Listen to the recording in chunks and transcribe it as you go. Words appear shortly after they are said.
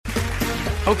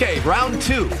Okay, round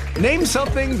two. Name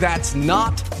something that's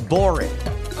not boring.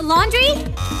 A laundry?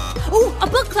 Ooh, a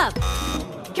book club.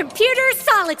 Computer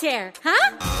solitaire,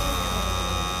 huh?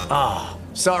 Ah,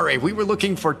 sorry, we were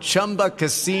looking for Chumba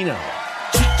Casino.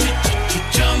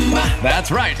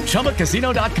 That's right,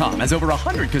 ChumbaCasino.com has over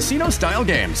 100 casino-style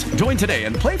games. Join today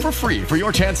and play for free for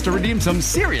your chance to redeem some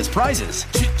serious prizes.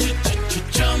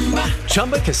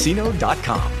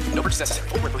 ChumbaCasino.com. No purchase necessary.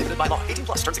 Void where prohibited by law. 18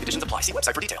 plus. Terms and conditions apply. See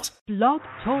website for details. Blog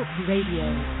Talk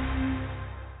Radio.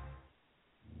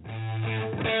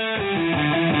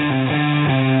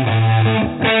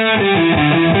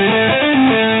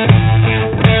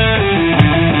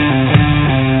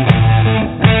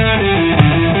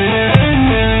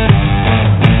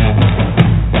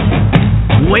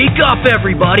 Wake up,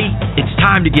 everybody. It's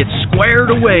time to get squared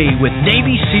away with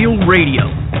Navy SEAL Radio.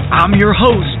 I'm your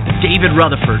host, David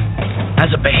Rutherford. As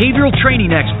a behavioral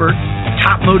training expert,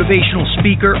 top motivational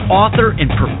speaker, author, and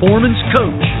performance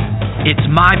coach, it's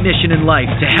my mission in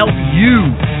life to help you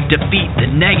defeat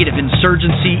the negative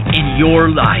insurgency in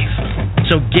your life.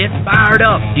 So get fired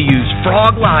up to use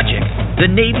Froglogic,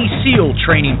 the Navy SEAL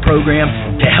training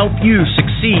program, to help you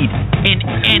succeed in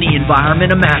any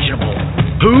environment imaginable.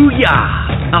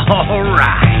 HOOYAH! All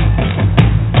right.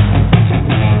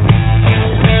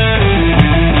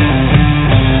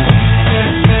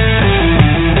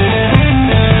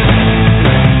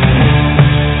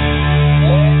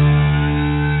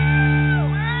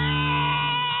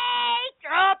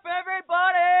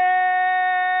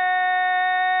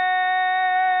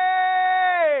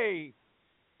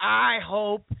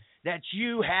 That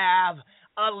you have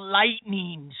a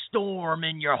lightning storm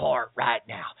in your heart right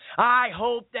now. I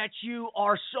hope that you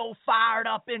are so fired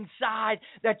up inside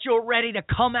that you're ready to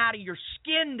come out of your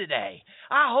skin today.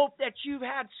 I hope that you've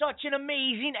had such an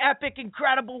amazing, epic,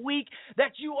 incredible week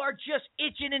that you are just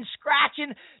itching and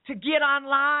scratching to get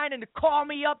online and to call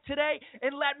me up today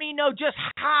and let me know just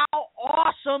how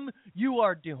awesome you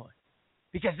are doing.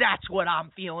 Because that's what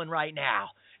I'm feeling right now.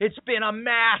 It's been a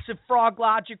massive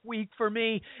Froglogic week for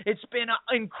me. It's been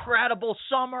an incredible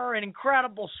summer, an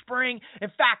incredible spring. In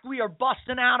fact, we are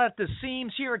busting out at the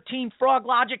seams here at Team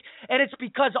Froglogic, and it's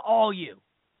because of all you.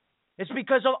 It's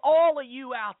because of all of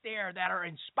you out there that are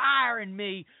inspiring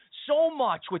me so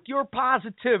much with your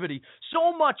positivity,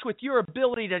 so much with your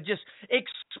ability to just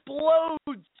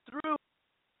explode through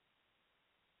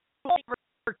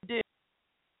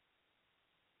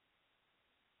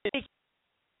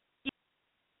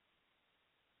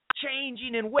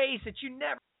changing in ways that you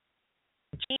never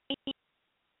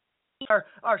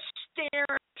are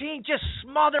staring, just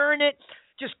smothering it,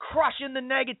 just crushing the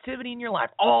negativity in your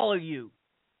life. All of you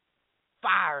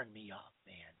firing me up,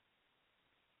 man.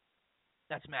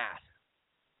 That's massive.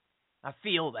 I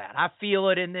feel that. I feel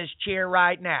it in this chair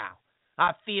right now.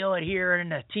 I feel it here in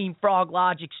the Team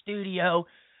Froglogic studio.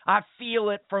 I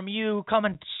feel it from you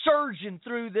coming surging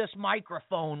through this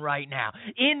microphone right now,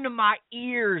 into my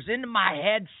ears, into my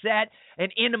headset,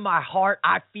 and into my heart.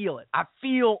 I feel it. I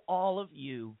feel all of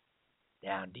you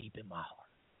down deep in my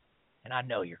heart. And I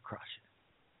know you're crushing it.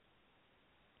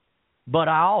 But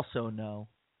I also know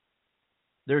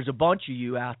there's a bunch of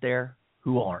you out there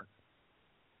who aren't.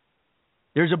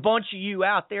 There's a bunch of you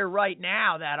out there right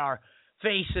now that are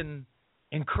facing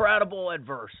incredible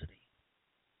adversity.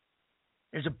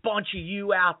 There's a bunch of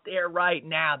you out there right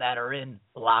now that are in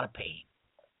a lot of pain.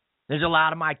 There's a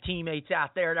lot of my teammates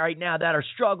out there right now that are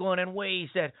struggling in ways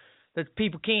that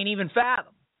people can't even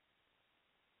fathom.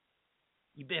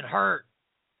 You've been hurt.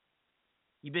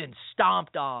 You've been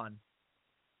stomped on.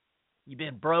 You've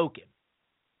been broken.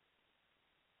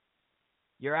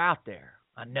 You're out there,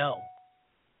 I know.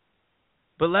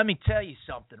 But let me tell you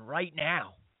something right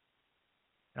now.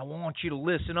 And I want you to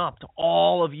listen up to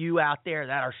all of you out there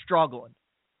that are struggling.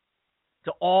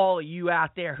 To all of you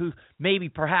out there who maybe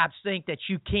perhaps think that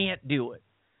you can't do it,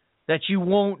 that you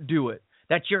won't do it,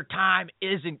 that your time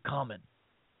isn't coming.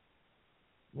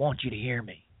 I want you to hear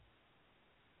me.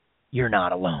 You're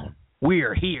not alone. We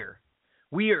are here.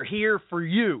 We are here for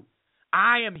you.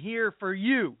 I am here for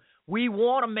you. We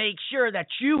want to make sure that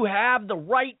you have the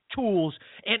right tools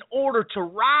in order to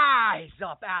rise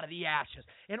up out of the ashes,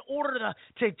 in order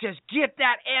to just get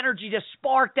that energy, to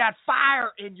spark that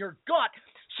fire in your gut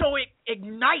so it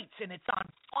ignites and it's on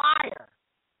fire.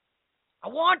 I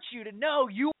want you to know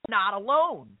you're not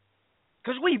alone.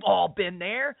 Because we've all been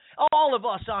there. All of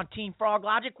us on Team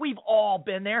Froglogic, we've all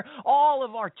been there. All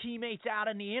of our teammates out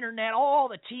on the internet, all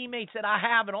the teammates that I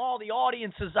have and all the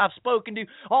audiences I've spoken to,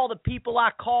 all the people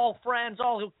I call friends,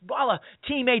 all the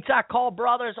teammates I call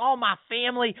brothers, all my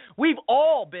family, we've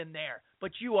all been there.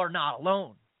 But you are not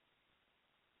alone.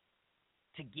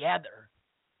 Together,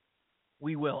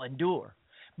 we will endure.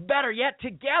 Better yet,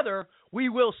 together we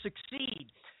will succeed.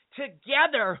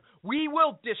 Together we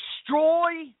will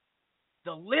destroy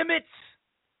the limits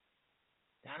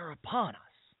that are upon us.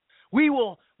 We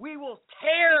will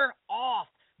tear off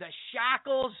the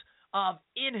shackles of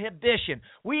inhibition.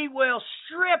 We will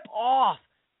strip off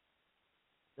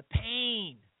the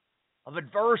pain of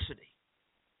adversity.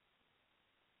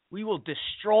 We will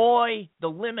destroy the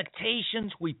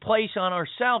limitations we place on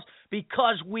ourselves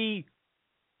because we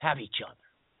have each other.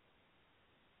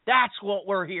 That's what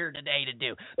we're here today to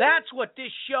do. That's what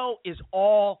this show is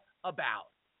all about.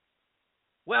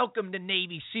 Welcome to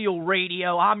Navy SEAL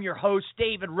Radio. I'm your host,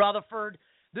 David Rutherford.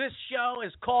 This show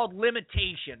is called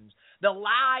Limitations, the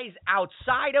lies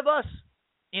outside of us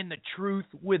and the truth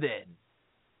within.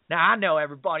 Now, I know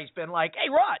everybody's been like, hey,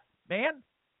 Rut, man,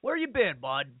 where you been,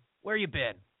 bud? Where you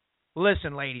been?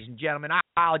 Listen, ladies and gentlemen, I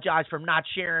apologize for not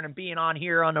sharing and being on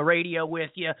here on the radio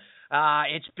with you.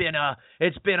 It's been a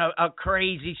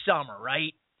crazy summer,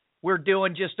 right? We're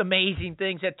doing just amazing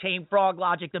things at Team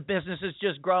Froglogic. The business is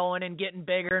just growing and getting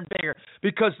bigger and bigger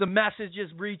because the message is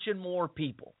reaching more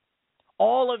people.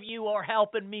 All of you are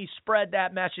helping me spread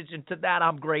that message, and to that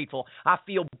I'm grateful. I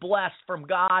feel blessed from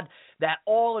God that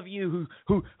all of you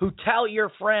who tell your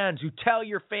friends, who tell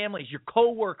your families, your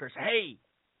coworkers, hey,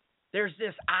 there's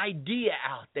this idea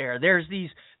out there. There's these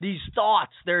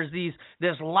thoughts. There's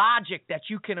this logic that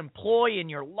you can employ in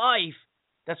your life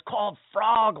that's called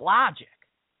Froglogic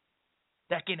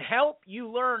that can help you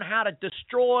learn how to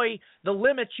destroy the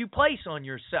limits you place on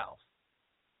yourself.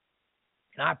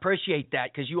 And I appreciate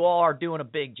that because you all are doing a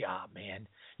big job, man.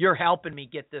 You're helping me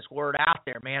get this word out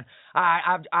there, man.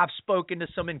 I've spoken to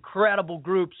some incredible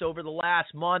groups over the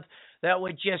last month that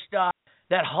would just that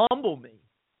humble me.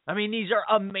 I mean, these are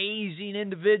amazing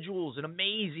individuals and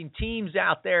amazing teams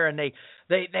out there, and they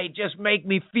just make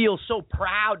me feel so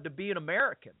proud to be an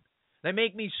American. They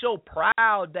make me so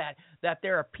proud that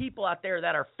there are people out there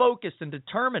that are focused and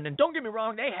determined. And don't get me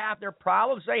wrong, they have their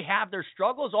problems. They have their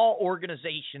struggles. All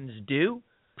organizations do.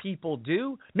 People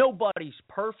do. Nobody's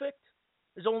perfect.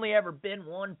 There's only ever been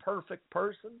one perfect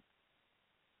person,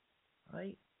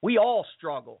 right? We all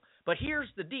struggle. But here's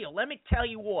the deal. Let me tell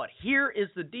you what. Here is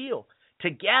the deal.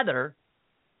 Together,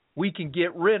 we can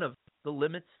get rid of the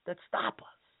limits that stop us.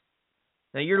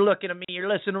 Now, you're looking at me, you're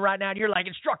listening right now, and you're like,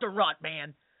 Instructor Rut,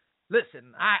 man.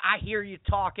 Listen, I hear you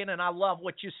talking, and I love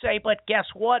what you say, but guess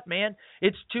what, man?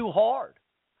 It's too hard.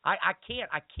 I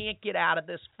can't get out of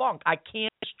this funk. I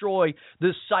can't destroy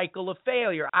this cycle of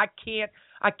failure. I can't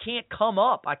come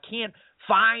up. I can't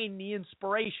find the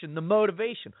inspiration, the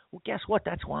motivation. Well, guess what?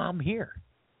 That's why I'm here.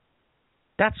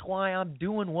 That's why I'm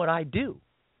doing what I do.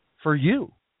 For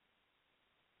you.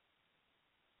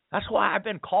 That's why I've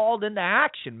been called into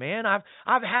action, man. I've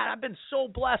been so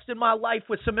blessed in my life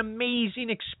with some amazing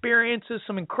experiences,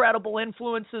 some incredible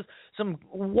influences, some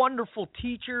wonderful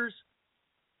teachers.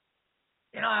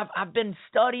 You know, I've been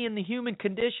studying the human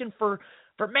condition for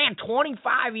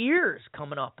 25 years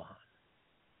coming up on.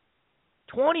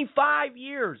 25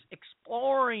 years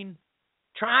exploring,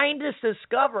 trying to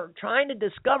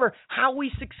discover how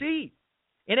we succeed.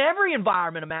 In every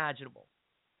environment imaginable.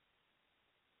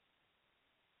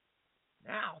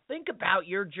 Now, think about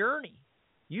your journey.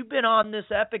 You've been on this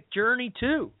epic journey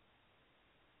too,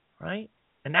 right?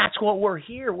 And that's what we're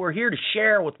here. We're here to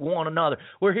share with one another.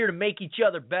 We're here to make each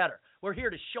other better. We're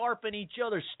here to sharpen each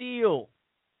other's steel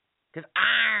because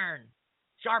iron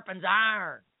sharpens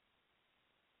iron.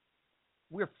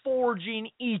 We're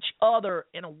forging each other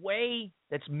in a way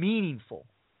that's meaningful.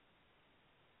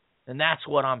 And that's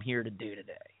what I'm here to do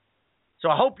today. So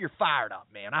I hope you're fired up,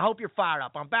 man. I hope you're fired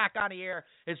up. I'm back on the air.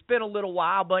 It's been a little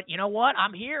while, but you know what?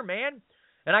 I'm here, man.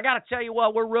 And I got to tell you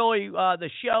what, we're really, the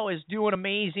show is doing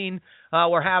amazing.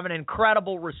 We're having an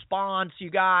incredible response, you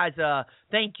guys.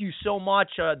 Thank you so much.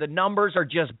 The numbers are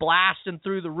just blasting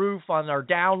through the roof on our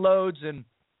downloads. And,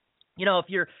 you know, if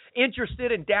you're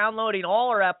interested in downloading all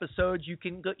our episodes, you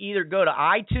can either go to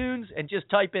iTunes and just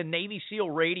type in Navy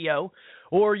SEAL Radio,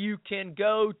 or you can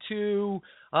go to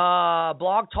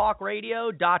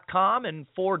blogtalkradio.com and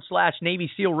 /Navy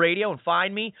SEAL Radio and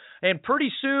find me. And pretty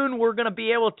soon we're going to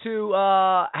be able to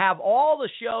have all the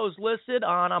shows listed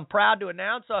on, I'm proud to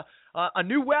announce, a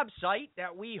new website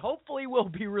that we hopefully will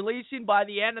be releasing by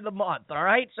the end of the month, all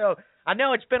right? So I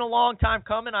know it's been a long time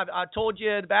coming. I told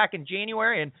you back in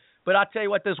January, but I'll tell you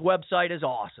what, this website is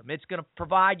awesome. It's going to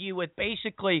provide you with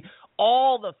basically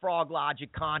all the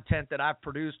Froglogic content that I've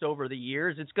produced over the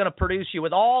years. It's going to produce you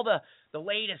with all the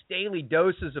latest daily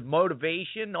doses of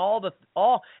motivation,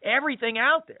 everything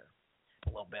out there. a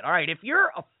little bit. All right, if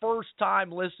you're a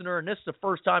first-time listener and this is the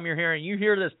first time you're hearing, you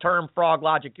hear this term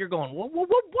Froglogic, you're going, what?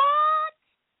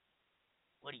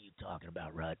 What are you talking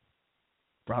about, Rut?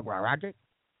 Froglogic?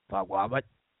 Froglogic?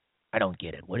 I don't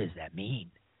get it. What does that mean?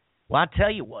 Well, I'll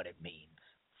tell you what it means.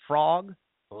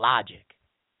 Froglogic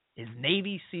is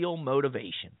Navy SEAL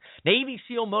motivation. Navy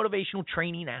SEAL motivational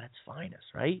training at its finest,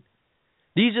 right?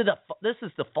 This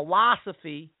is the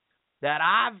philosophy that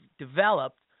I've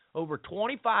developed over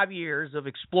 25 years of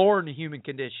exploring the human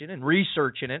condition and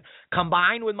researching it,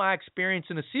 combined with my experience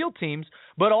in the SEAL teams,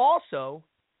 but also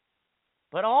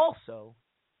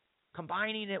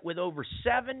combining it with over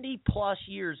 70-plus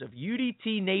years of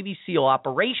UDT Navy SEAL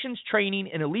operations training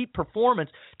and elite performance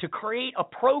to create a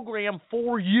program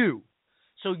for you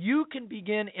so you can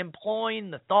begin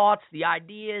employing the thoughts, the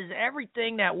ideas,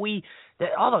 everything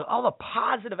all the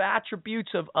positive attributes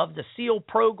of the SEAL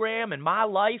program in my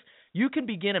life. You can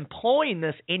begin employing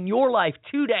this in your life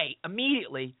today,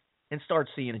 immediately, and start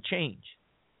seeing a change.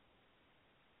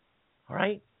 All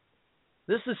right?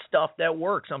 This is stuff that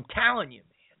works. I'm telling you.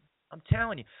 I'm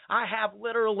telling you, I have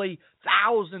literally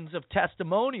thousands of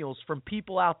testimonials from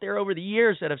people out there over the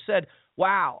years that have said,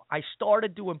 wow, I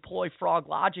started to employ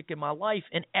Froglogic in my life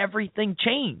and everything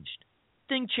changed.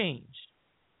 Everything changed.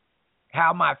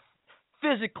 How my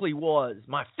physically was,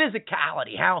 my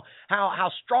physicality, how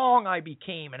strong I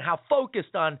became, and how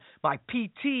focused on my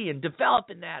PT and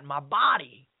developing that in my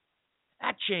body.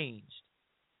 That changed.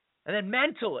 And then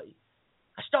mentally,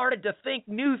 I started to think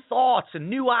new thoughts and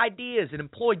new ideas and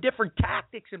employ different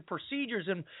tactics and procedures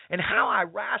and how I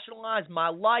rationalized my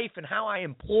life and how I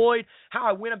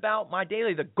went about my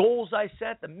daily, the goals I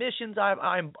set, the missions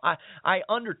I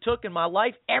undertook in my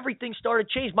life. Everything started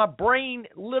to change. My brain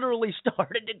literally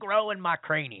started to grow in my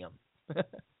cranium. And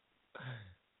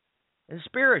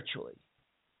spiritually,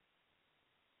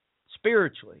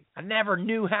 I never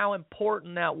knew how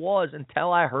important that was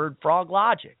until I heard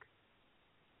Froglogic.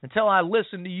 Until I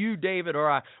listened to you, David, or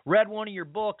I read one of your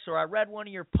books, or I read one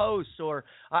of your posts, or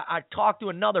I talked to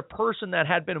another person that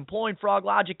had been employing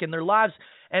Froglogic in their lives,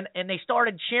 and they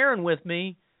started sharing with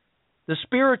me the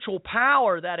spiritual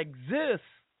power that exists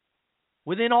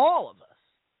within all of us.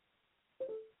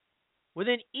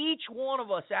 Within each one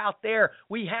of us out there,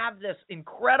 we have this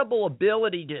incredible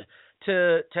ability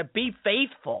to be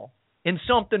faithful in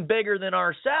something bigger than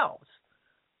ourselves.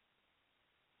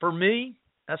 For me,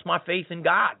 that's my faith in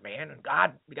God, man. And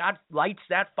God lights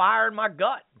that fire in my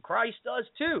gut. Christ does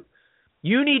too.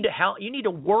 You need to help. You need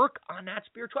to work on that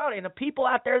spirituality. And the people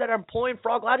out there that are employing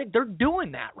Froglogic, they're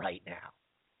doing that right now.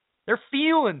 They're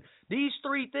feeling these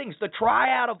three things, the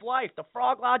triad of life, the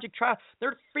Froglogic triad.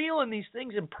 They're feeling these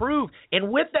things improve.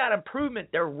 And with that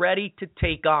improvement, they're ready to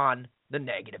take on the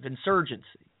negative insurgency.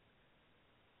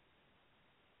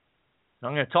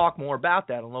 I'm going to talk more about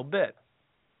that in a little bit.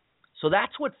 So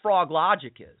that's what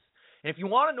Froglogic is. And if you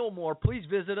want to know more, please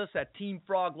visit us at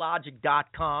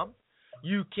teamfroglogic.com.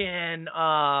 You can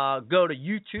go to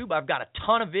YouTube. I've got a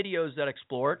ton of videos that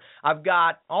explore it. I've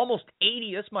got almost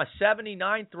 80. This is my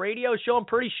 79th radio show, I'm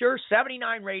pretty sure.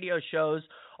 79 radio shows,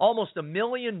 almost 1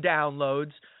 million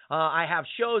downloads. I have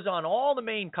shows on all the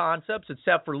main concepts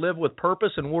except for Live with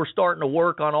Purpose, and we're starting to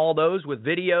work on all those with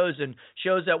videos and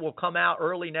shows that will come out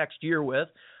early next year with.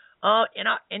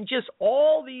 And just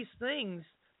all these things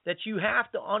that you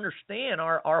have to understand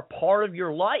are part of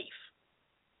your life,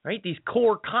 right? These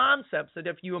core concepts that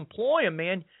if you employ them,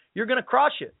 man, you're going to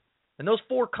crush it. And those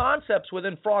 4 concepts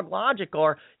within Froglogic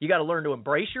are: you got to learn to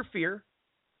embrace your fear,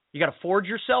 you got to forge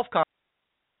your self-confidence,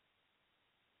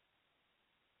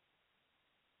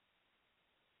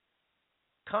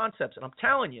 concepts. And I'm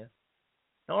telling you,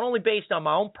 not only based on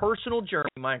my own personal journey,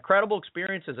 my incredible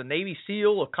experience as a Navy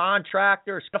SEAL, a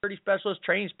contractor, a security specialist,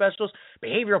 training specialist,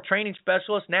 behavioral training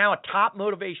specialist, now a top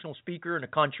motivational speaker in the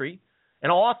country,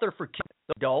 an author for kids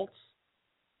and adults,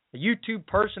 a YouTube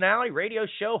personality, radio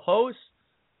show host,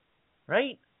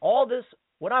 right? All this,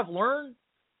 what I've learned,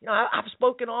 I've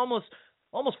spoken to almost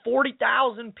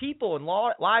 40,000 people in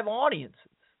live audiences.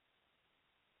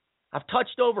 I've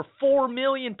touched over 4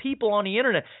 million people on the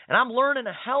internet, and I'm learning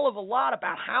a hell of a lot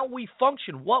about how we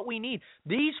function, what we need.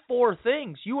 These 4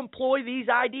 things, you employ these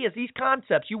ideas, these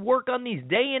concepts, you work on these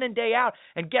day in and day out,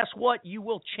 and guess what? You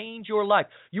will change your life.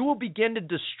 You will begin to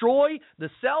destroy the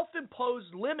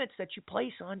self-imposed limits that you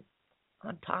place on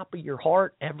top of your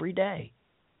heart every day.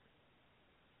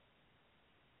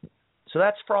 So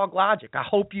that's Froglogic. I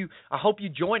hope you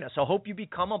join us. I hope you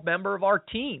become a member of our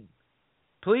team.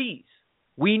 Please.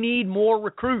 We need more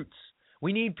recruits.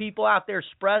 We need people out there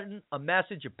spreading a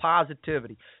message of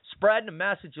positivity, spreading a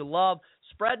message of love,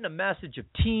 spreading a message of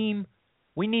team.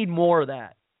 We need more of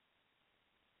that.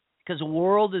 Because the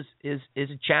world is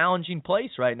a challenging place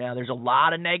right now. There's a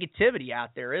lot of negativity out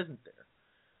there, isn't there?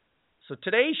 So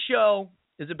today's show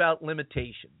is about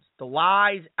limitations, the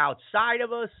lies outside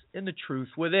of us and the truth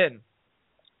within.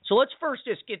 So let's first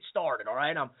just get started, all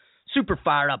right? I'm super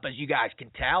fired up, as you guys can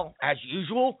tell, as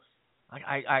usual.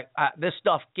 I this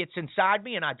stuff gets inside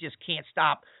me, and I just can't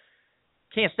stop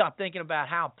thinking about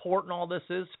how important all this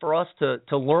is for us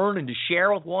to learn and to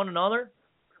share with one another.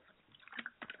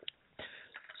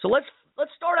 So let's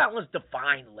start out and let's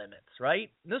define limits,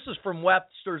 right? This is from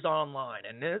Webster's Online,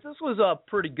 and this was a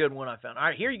pretty good one I found. All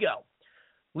right, here you go.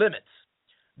 Limits.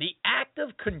 The act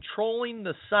of controlling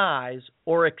the size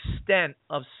or extent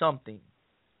of something.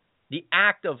 The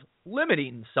act of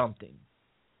limiting something.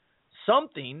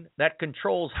 Something that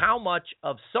controls how much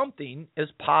of something is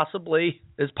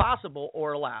possible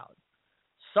or allowed.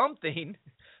 Something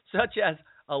such as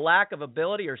a lack of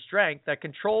ability or strength that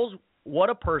controls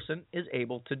what a person is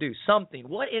able to do. Something.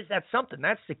 What is that something?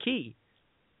 That's the key.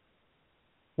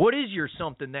 What is your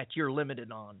something that you're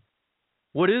limited on?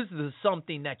 What is the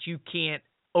something that you can't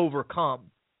overcome?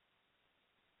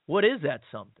 What is that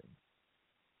something?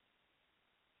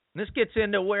 And this gets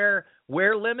into where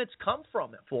limits come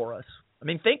from for us. I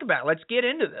mean, think about it. Let's get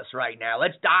into this right now.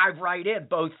 Let's dive right in,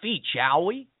 both feet, shall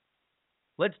we?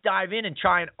 Let's dive in and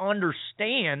try and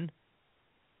understand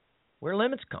where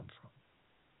limits come from.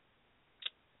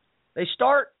 They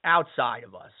start outside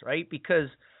of us, right? Because,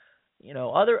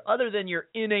 other than your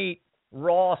innate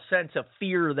raw sense of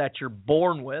fear that you're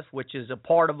born with, which is a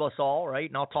part of us all, right?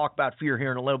 And I'll talk about fear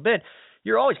here in a little bit.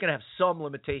 You're always going to have some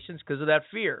limitations because of that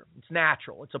fear. It's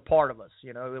natural. It's a part of us,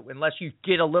 unless you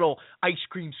get a little ice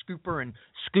cream scooper and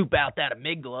scoop out that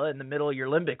amygdala in the middle of your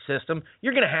limbic system,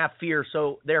 you're going to have fear.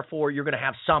 So therefore, you're going to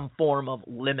have some form of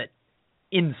limit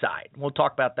inside. We'll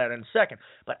talk about that in a second.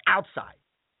 But outside,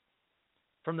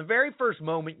 from the very first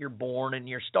moment you're born and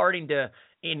you're starting to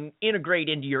integrate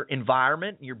into your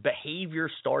environment, your behavior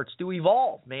starts to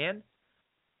evolve, man.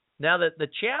 Now, the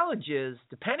challenge is,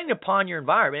 depending upon your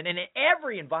environment, and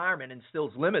every environment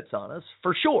instills limits on us,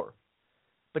 for sure.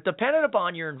 But depending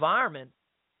upon your environment,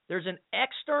 there's an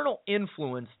external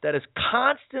influence that is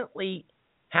constantly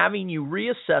having you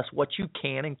reassess what you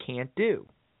can and can't do.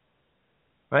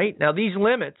 Right? Now, these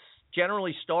limits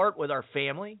generally start with our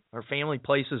family. Our family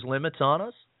places limits on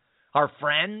us. Our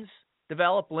friends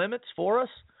develop limits for us.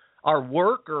 Our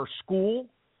work or school.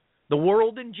 The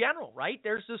world in general, right?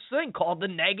 There's this thing called the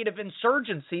negative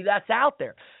insurgency that's out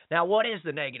there. Now, what is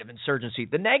the negative insurgency?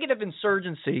 The negative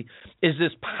insurgency is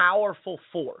this powerful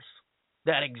force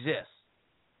that exists.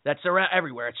 That's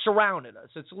everywhere. It's surrounded us.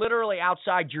 It's literally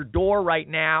outside your door right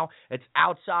now. It's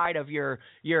outside of your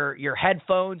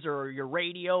headphones or your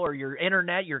radio or your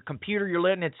internet, your computer you're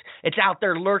living. It's out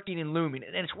there lurking and looming,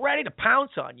 and it's ready to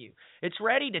pounce on you. It's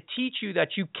ready to teach you that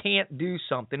you can't do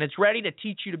something. It's ready to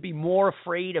teach you to be more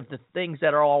afraid of the things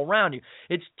that are all around you.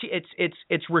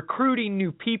 It's recruiting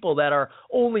new people that are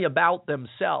only about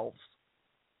themselves.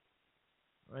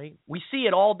 Right? We see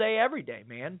it all day, every day,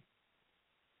 man.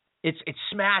 It's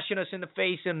smashing us in the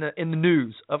face in the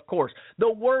news, of course.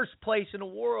 The worst place in the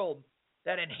world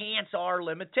that enhance our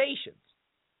limitations,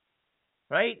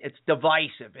 right? It's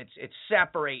divisive. It's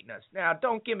separating us. Now,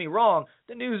 don't get me wrong.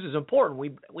 The news is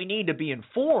important. We need to be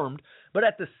informed. But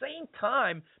at the same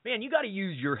time, man, you got to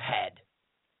use your head.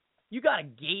 You got to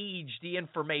gauge the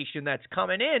information that's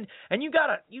coming in, and you got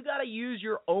to use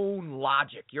your own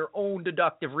logic, your own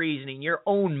deductive reasoning, your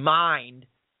own mind,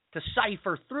 to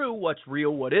cipher through what's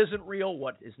real, what isn't real,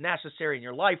 what is necessary in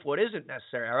your life, what isn't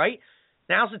necessary, all right?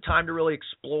 Now's the time to really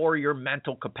explore your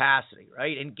mental capacity,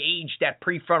 right? Engage that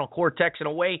prefrontal cortex in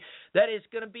a way that is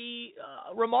going to be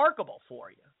remarkable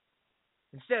for you.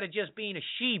 Instead of just being a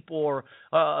sheep or,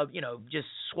 just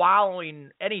swallowing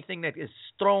anything that is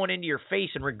thrown into your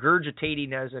face and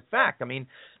regurgitating as a fact. I mean,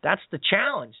 that's the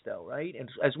challenge, though, right? And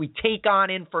as we take on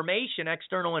information,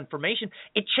 external information,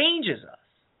 it changes us.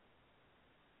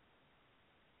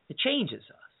 It changes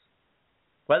us,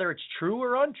 whether it's true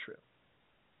or untrue,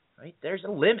 right? There's a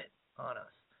limit on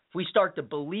us. If we start to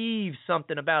believe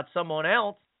something about someone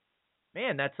else,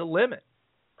 man, that's a limit.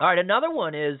 All right, another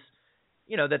one is,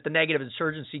 that the negative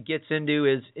insurgency gets into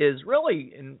is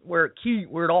really where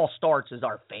it all starts is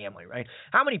our family, right?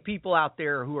 How many people out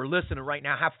there who are listening right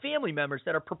now have family members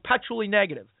that are perpetually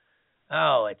negative?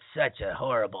 Oh, it's such a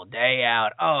horrible day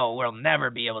out. Oh, we'll never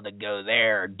be able to go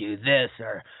there or do this.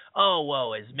 Or, oh,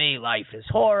 woe is me, life is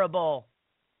horrible.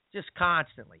 Just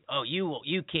constantly. Oh,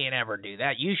 you can't ever do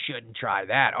that. You shouldn't try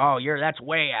that. Oh, that's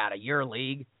way out of your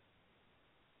league.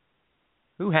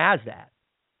 Who has that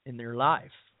in their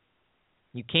life?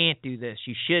 You can't do this.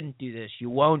 You shouldn't do this. You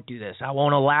won't do this. I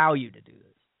won't allow you to do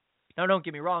this. Now, don't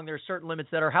get me wrong. There are certain limits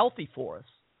that are healthy for us,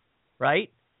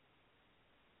 right?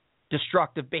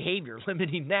 Destructive behavior,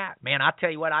 limiting that. Man, I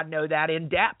tell you what, I know that in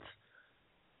depth.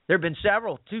 There have been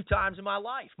two times in my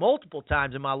life, multiple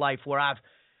times in my life where I've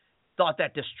thought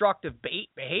that destructive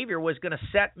behavior was going to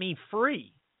set me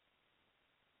free.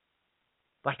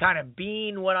 By kind of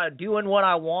doing what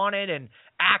I wanted and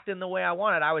acting the way I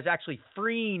wanted, I was actually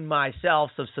freeing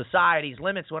myself of society's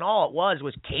limits when all it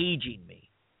was caging me.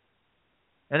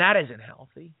 And that isn't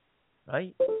healthy,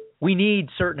 right? We need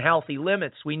certain healthy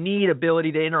limits. We need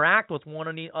ability to interact with one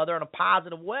another in a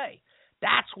positive way.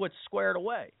 That's what's squared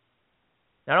away.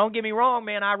 Now, don't get me wrong,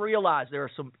 man. I realize there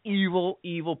are some evil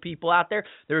people out there.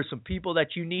 There are some people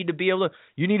that you need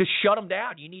to shut them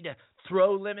down. You need to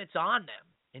throw limits on them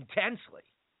intensely.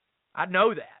 I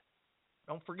know that.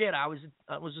 Don't forget, I was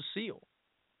a SEAL.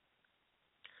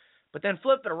 But then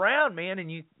flip it around, man,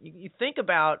 and you think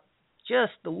about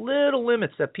just the little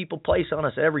limits that people place on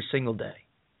us every single day.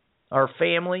 Our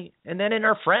family, and then in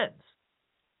our friends.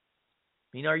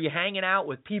 Are you hanging out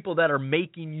with people that are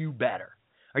making you better?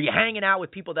 Are you hanging out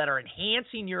with people that are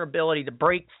enhancing your ability to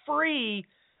break free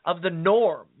of the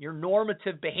norm, your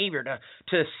normative behavior,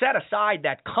 to set aside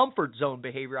that comfort zone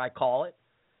behavior, I call it,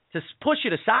 to push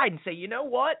it aside and say, you know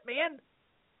what, man?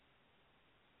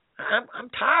 I'm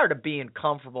tired of being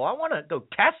comfortable. I want to go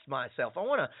test myself. I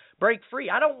want to break free.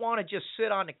 I don't want to just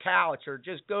sit on the couch or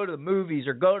just go to the movies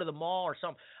or go to the mall or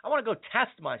something. I want to go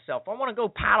test myself. I want to go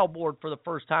paddleboard for the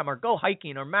first time or go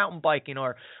hiking or mountain biking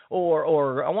or I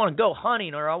want to go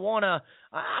hunting or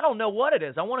I don't know what it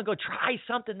is. I want to go try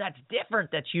something that's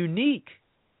different, that's unique.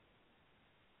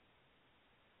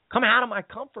 Come out of my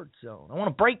comfort zone. I want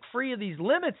to break free of these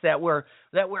limits that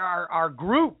our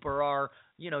group or our,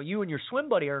 you and your swim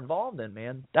buddy are involved in,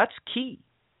 man. That's key.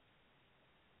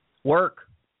 Work,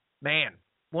 man,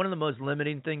 one of the most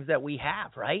limiting things that we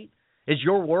have, right? Is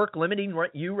your work limiting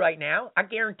you right now? I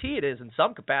guarantee it is in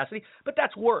some capacity, but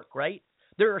that's work, right?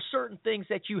 There are certain things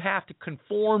that you have to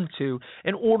conform to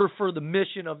in order for the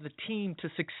mission of the team to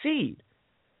succeed.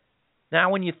 Now,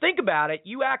 when you think about it,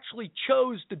 you actually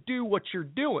chose to do what you're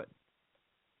doing,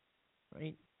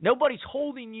 right? Nobody's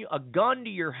holding you a gun to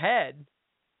your head,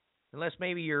 unless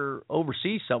maybe you're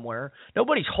overseas somewhere.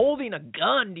 Nobody's holding a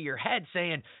gun to your head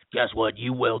saying, guess what,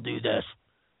 you will do this.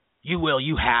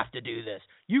 You have to do this.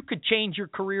 You could change your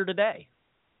career today.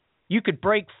 You could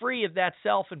break free of that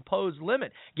self-imposed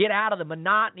limit. Get out of the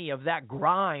monotony of that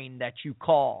grind that you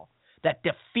call, that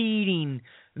defeating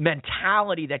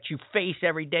mentality that you face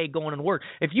every day going to work.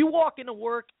 If you walk into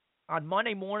work on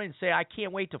Monday morning and say, I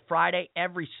can't wait till Friday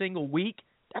every single week,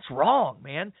 that's wrong,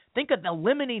 man. Think of the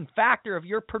limiting factor of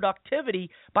your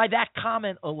productivity by that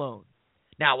comment alone.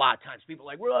 Now, a lot of times people are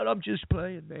like, well, I'm just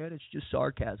playing, man. It's just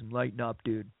sarcasm. Lighten up,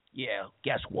 dude. Yeah,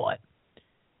 guess what?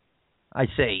 I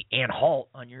say, and halt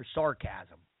on your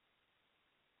sarcasm.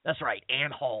 That's right,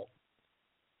 and halt.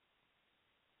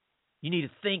 You need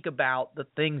to think about the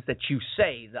things that you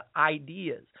say, the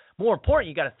ideas. More important,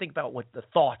 you got to think about what the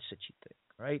thoughts that you think,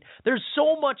 right? There's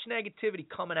so much negativity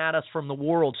coming at us from the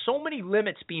world, so many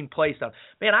limits being placed on.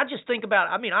 Man, I think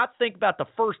about the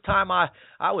first time I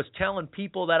was telling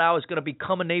people that I was going to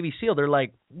become a Navy SEAL. They're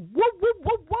like, what?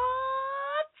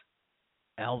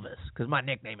 Elvis, because my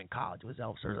nickname in college was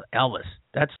Elvis.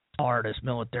 That's the hardest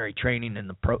military training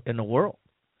in the world.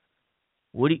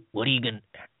 What are you going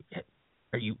to...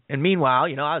 And meanwhile,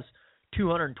 I was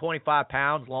 225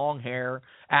 pounds, long hair,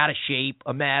 out of shape,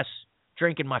 a mess,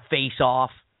 drinking my face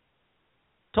off.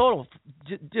 Total,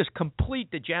 just complete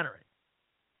degenerate.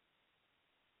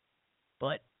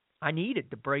 But I needed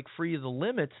to break free of the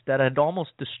limits that had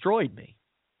almost destroyed me.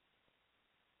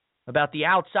 About the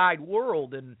outside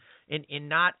world and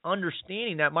not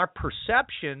understanding that my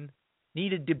perception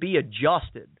needed to be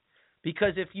adjusted.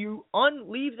 Because if you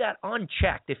leave that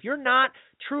unchecked, if you're not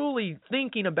truly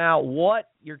thinking about what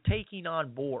you're taking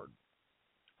on board,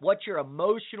 what you're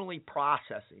emotionally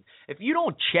processing, if you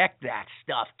don't check that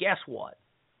stuff, guess what?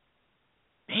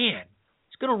 Man,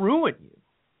 it's going to ruin you.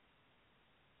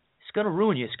 It's going to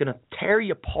ruin you. It's going to tear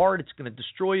you apart. It's going to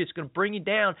destroy you. It's going to bring you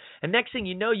down. And next thing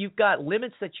you know, you've got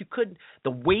limits that you couldn't,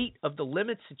 the weight of the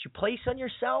limits that you place on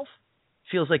yourself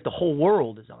feels like the whole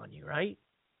world is on you, right?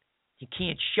 You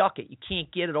can't shuck it. You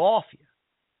can't get it off you.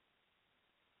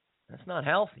 That's not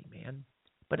healthy, man.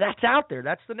 But that's out there.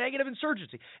 That's the negative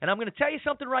insurgency. And I'm going to tell you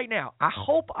something right now. I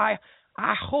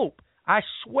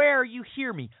swear you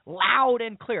hear me loud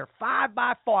and clear. 5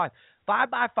 by 5. 5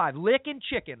 by 5. Lick and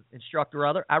chicken, Instructor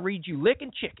Rutherford. I read you lick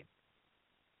and chicken.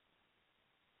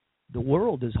 The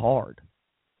world is hard.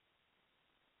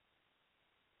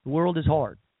 The world is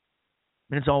hard,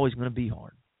 and it's always going to be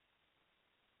hard.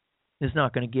 It's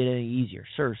not going to get any easier.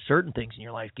 Sure, certain things in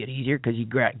your life get easier because you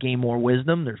gain more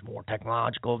wisdom. There's more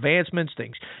technological advancements.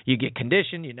 Things you get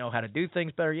conditioned. You know how to do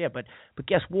things better. Yeah, but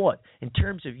guess what? In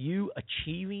terms of you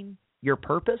achieving your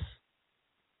purpose,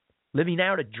 living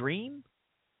out a dream,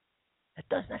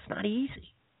 that's not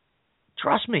easy.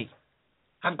 Trust me.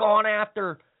 I've gone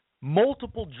after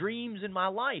multiple dreams in my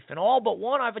life, and all but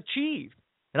one I've achieved.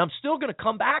 And I'm still going to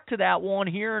come back to that one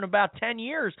here in about 10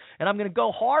 years, and I'm going to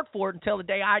go hard for it until the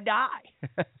day I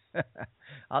die.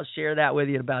 I'll share that with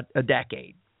you in about a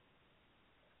decade.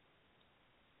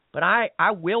 But I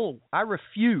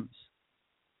refuse,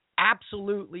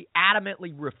 absolutely,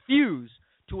 adamantly refuse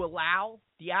to allow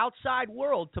the outside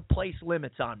world to place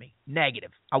limits on me.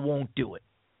 Negative. I won't do it.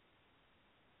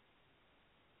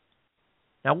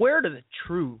 Now, where do the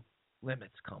true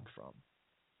limits come from?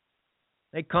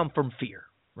 They come from fear.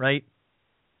 Right?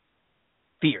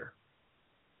 Fear.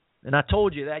 And I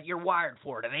told you that you're wired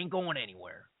for it. It ain't going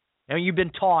anywhere. And you've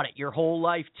been taught it your whole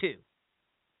life too.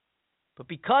 But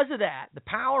because of that, the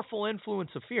powerful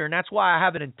influence of fear, and that's why I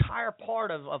have an entire part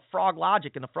of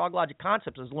Froglogic and the Froglogic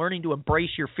concepts is learning to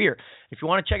embrace your fear. If you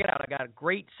want to check it out, I got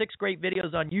 6 great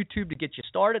videos on YouTube to get you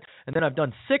started. And then I've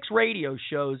done 6 radio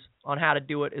shows on how to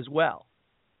do it as well.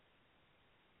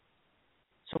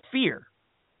 So fear.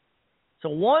 So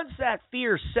once that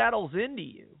fear settles into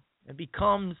you and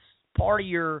becomes part of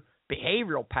your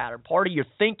behavioral pattern, part of your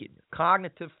thinking, your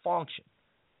cognitive function,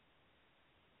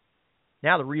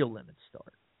 now the real limits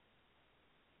start.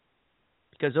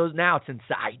 Because now it's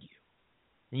inside you.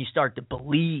 And you start to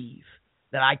believe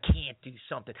that I can't do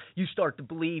something. You start to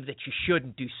believe that you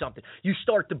shouldn't do something. You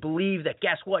start to believe that,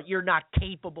 guess what, you're not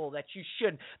capable, that you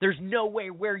shouldn't. There's no way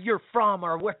where you're from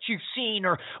or what you've seen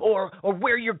or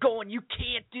where you're going. You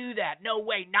can't do that. No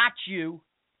way. Not you.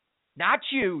 Not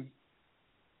you.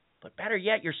 But better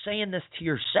yet, you're saying this to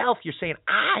yourself. You're saying,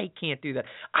 I can't do that.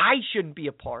 I shouldn't be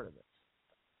a part of this.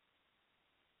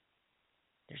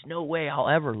 There's no way I'll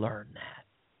ever learn that.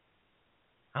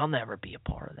 I'll never be a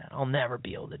part of that. I'll never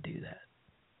be able to do that.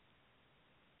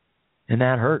 And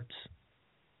that hurts.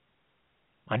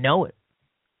 I know it.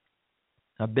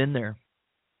 I've been there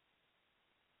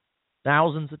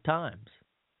thousands of times.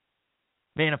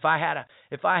 Man, if I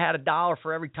had a dollar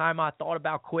for every time I thought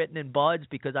about quitting in buds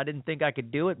because I didn't think I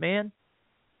could do it, man,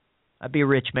 I'd be a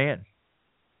rich man.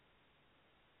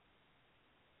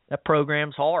 That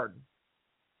program's hard.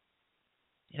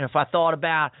 And if I thought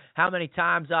about how many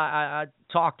times I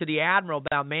talked to the Admiral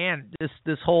about, man,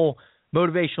 this whole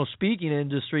motivational speaking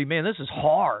industry, man, this is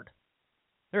hard.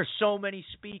 There's so many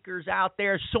speakers out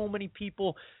there, so many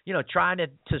people, trying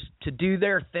to do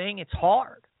their thing. It's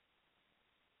hard.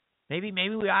 Maybe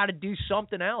we ought to do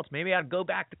something else. Maybe I ought to go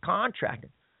back to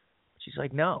contracting. She's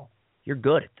like, no, you're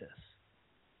good at this.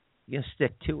 You're going to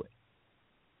stick to it.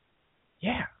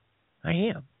 Yeah, I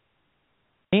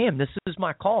am. This is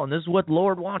my call, and this is what the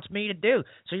Lord wants me to do.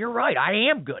 So you're right, I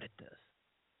am good at this.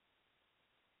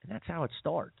 And that's how it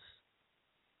starts.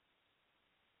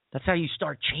 That's how you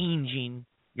start changing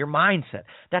your mindset.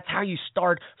 That's how you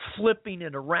start flipping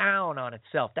it around on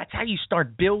itself. That's how you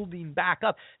start building back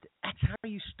up. That's how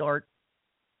you start.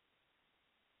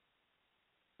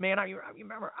 Man, I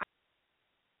remember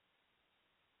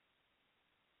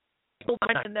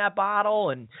in that bottle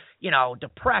and,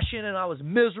 depression, and I was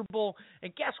miserable.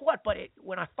 And guess what? But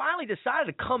when I finally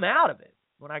decided to come out of it,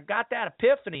 when I got that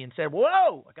epiphany and said,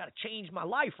 whoa, I got to change my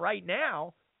life right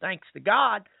now, thanks to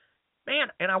God, man,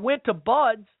 and I went to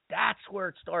buds, that's where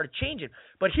it started changing.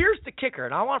 But here's the kicker,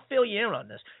 and I want to fill you in on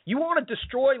this. You want to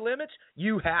destroy limits,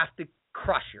 you have to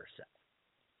crush yourself.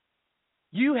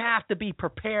 You have to be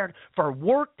prepared for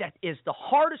work that is the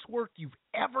hardest work you've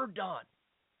ever done.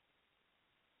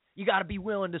 You got to be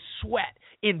willing to sweat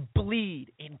and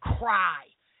bleed and cry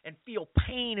and feel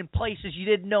pain in places you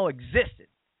didn't know existed.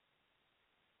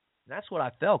 And that's what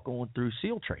I felt going through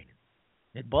SEAL training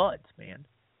at buds, man.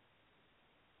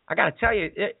 I got to tell you,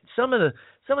 some of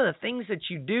the things that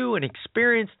you do and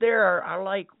experience there are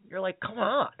like, you're like, come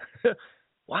on.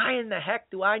 Why in the heck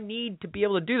do I need to be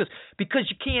able to do this? Because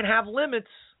you can't have limits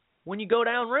when you go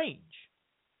down range.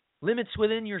 Limits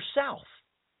within yourself.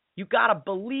 You got to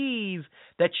believe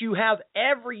that you've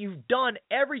done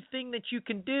everything that you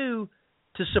can do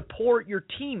to support your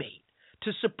teammate,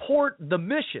 to support the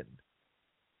mission,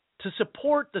 to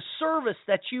support the service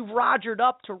that you've rogered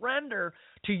up to render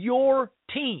to your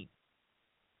team.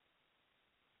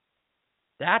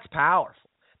 That's powerful.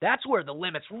 That's where the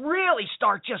limits really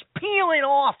start just peeling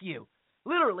off you.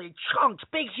 Literally chunks,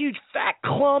 big, huge, fat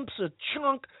clumps of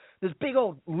chunk. This big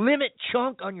old limit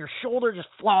chunk on your shoulder just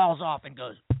falls off and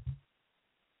goes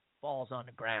falls on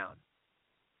the ground,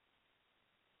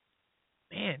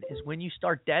 man, is when you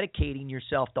start dedicating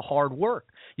yourself to hard work.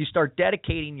 You start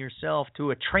dedicating yourself to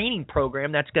a training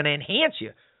program that's going to enhance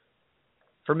you.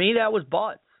 For me, that was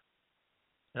butts.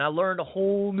 And I learned a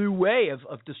whole new way of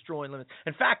destroying limits.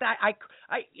 In fact, I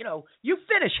you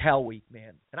finish Hell Week,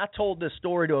 man. And I told this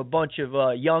story to a bunch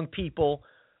of young people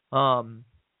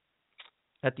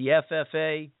at the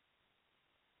FFA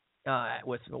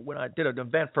when I did an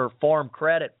event for Farm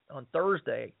Credit on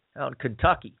Thursday out in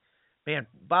Kentucky. Man,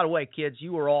 by the way, kids,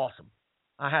 you were awesome.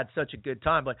 I had such a good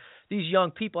time. But these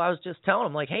young people, I was just telling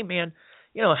them, like, hey, man,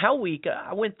 Hell Week,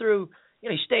 I went through, you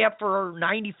stay up for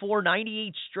 94,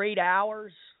 98 straight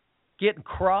hours, getting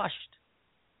crushed.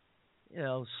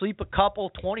 Sleep a couple,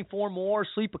 24 more,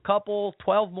 sleep a couple,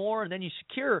 12 more, and then you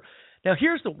secure. Now,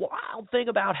 here's the wild thing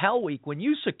about Hell Week. When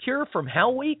you secure from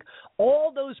Hell Week,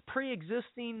 all those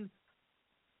pre-existing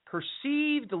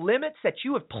perceived limits that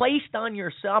you have placed on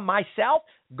yourself, myself,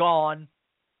 gone,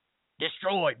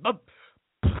 destroyed,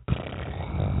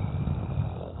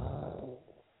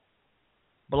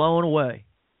 blown away.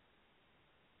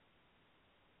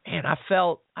 Man, I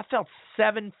felt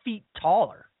 7 feet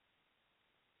taller.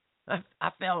 I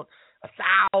felt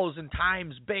 1,000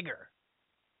 times bigger.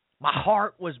 My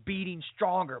heart was beating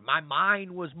stronger. My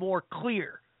mind was more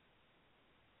clear.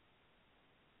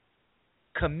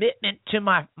 Commitment to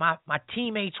my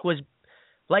teammates was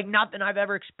like nothing I've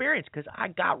ever experienced because I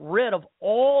got rid of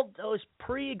all those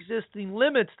pre-existing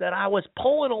limits that I was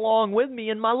pulling along with me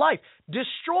in my life.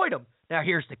 Destroyed them. Now,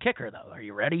 here's the kicker, though. Are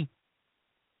you ready?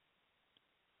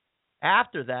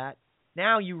 After that,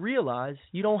 now you realize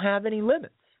you don't have any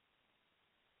limits.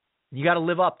 You got to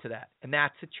live up to that, and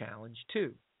that's a challenge,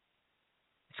 too.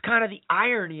 It's kind of the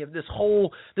irony of this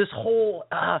whole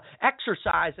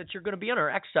exercise that you're going to be under.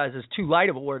 Exercise is too light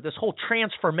of a word. This whole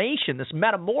transformation, this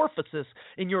metamorphosis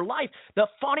in your life. The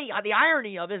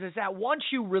irony of it is that once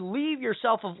you relieve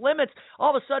yourself of limits,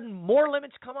 all of a sudden more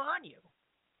limits come on you.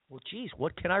 Well, geez,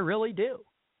 what can I really do?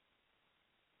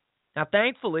 Now,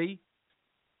 thankfully,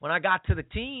 when I got to the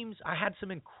teams, I had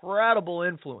some incredible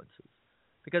influences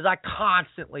because I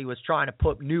constantly was trying to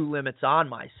put new limits on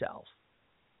myself.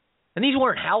 And these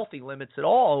weren't healthy limits at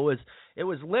all. It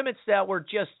was limits that were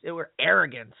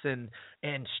arrogance and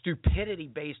stupidity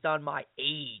based on my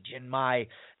age and my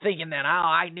thinking that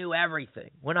I knew everything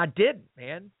when I didn't,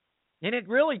 man. And it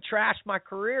really trashed my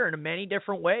career in many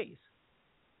different ways.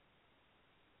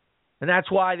 And that's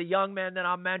why the young men that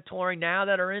I'm mentoring now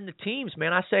that are in the teams,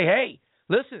 man, I say, hey,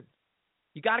 listen,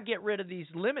 you got to get rid of these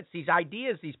limits, these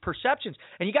ideas, these perceptions,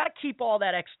 and you got to keep all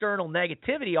that external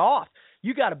negativity off.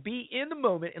 You got to be in the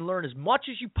moment and learn as much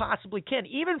as you possibly can,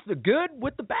 even the good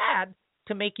with the bad,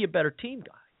 to make you a better team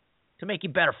guy, to make you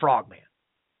a better frogman.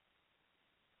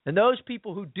 And those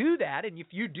people who do that, and if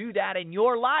you do that in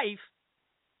your life,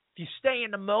 if you stay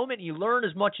in the moment and you learn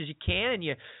as much as you can, and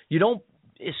you don't,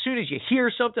 as soon as you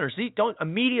hear something or see, don't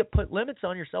immediately put limits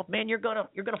on yourself, man, you're gonna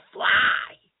fly.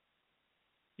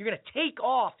 You're going to take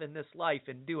off in this life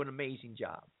and do an amazing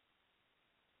job.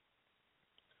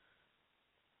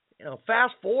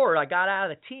 Fast forward, I got out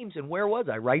of the teams, and where was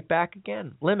I? Right back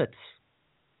again, limits.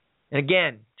 And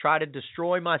again, try to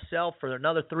destroy myself for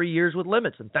another 3 years with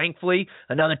limits. And thankfully,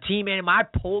 another teammate of mine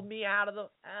pulled me out of the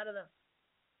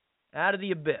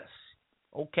abyss.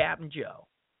 Old Captain Joe.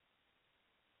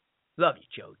 Love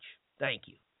you, Coach. Thank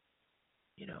you.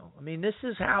 This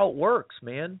is how it works,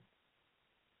 man.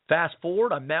 Fast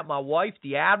forward, I met my wife,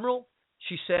 the Admiral.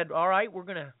 She said, all right, we're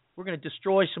gonna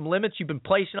destroy some limits you've been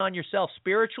placing on yourself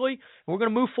spiritually, and we're going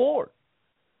to move forward.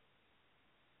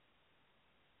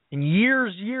 And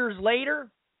years later,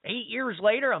 8 years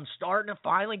later, I'm starting to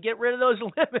finally get rid of those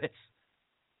limits.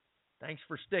 Thanks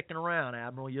for sticking around,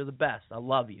 Admiral. You're the best. I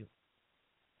love you.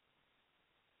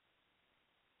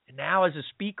 And now as a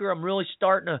speaker, I'm really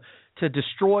starting to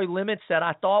destroy limits that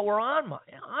I thought were on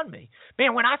me.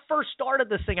 Man, when I first started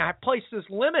this thing, I placed this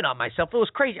limit on myself. It was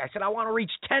crazy. I said, I want to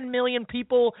reach 10 million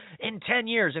people in 10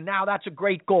 years, and now that's a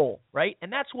great goal, right?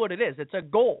 And that's what it is. It's a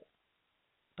goal.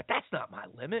 But that's not my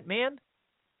limit, man.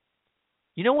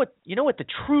 You know what the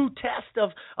true test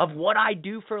of what I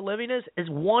do for a living is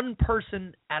one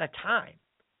person at a time.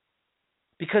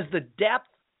 Because the depth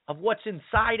of what's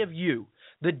inside of you,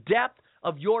 the depth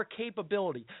of your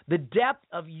capability, the depth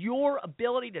of your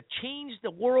ability to change the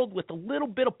world with a little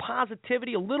bit of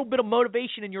positivity, a little bit of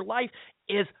motivation in your life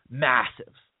is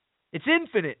massive. It's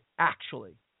infinite,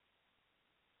 actually.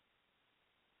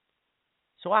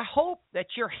 So I hope that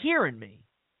you're hearing me.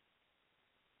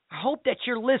 I hope that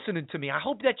you're listening to me. I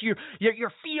hope that you're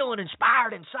feeling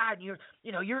inspired inside. And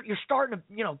you're starting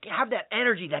to have that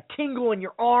energy, that tingle in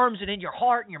your arms and in your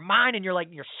heart and your mind and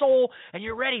in your soul, and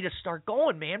you're ready to start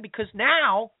going, man. Because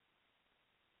now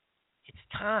it's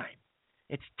time.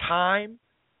 It's time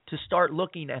to start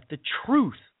looking at the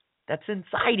truth that's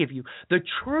inside of you, the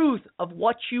truth of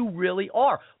what you really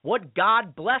are, what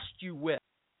God blessed you with,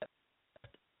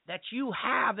 that you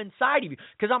have inside of you.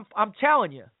 Because I'm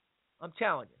telling you,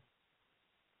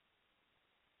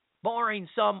 barring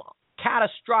some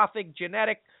catastrophic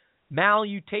genetic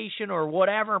malmutation or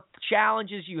whatever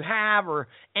challenges you have or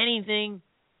anything,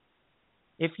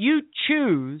 if you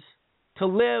choose to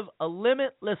live a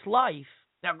limitless life,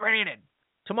 now granted,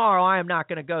 tomorrow I am not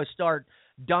going to go start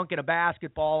dunking a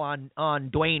basketball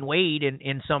on Dwayne Wade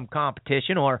in some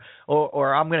competition, or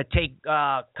I'm going to take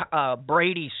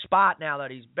Brady's spot now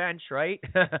that he's benched, right?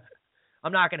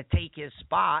 I'm not going to take his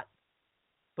spot.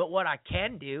 But what I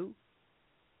can do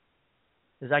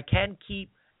is I can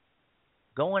keep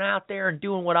going out there and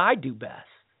doing what I do best.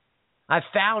 I've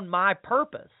found my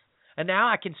purpose, and now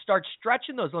I can start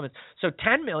stretching those limits. So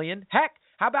 10 million, heck,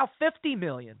 how about 50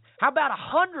 million? How about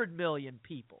 100 million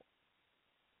people?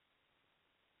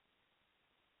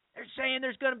 They're saying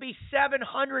there's going to be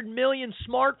 700 million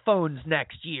smartphones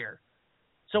next year.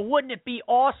 So wouldn't it be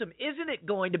awesome? Isn't it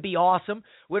going to be awesome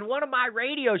when one of my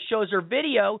radio shows or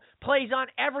video plays on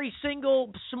every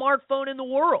single smartphone in the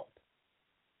world?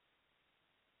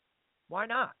 Why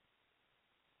not?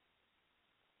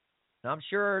 Now, I'm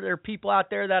sure there are people out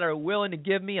there that are willing to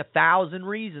give me 1,000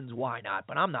 reasons why not,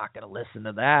 but I'm not going to listen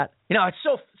to that. It's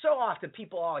so often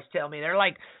people always tell me, they're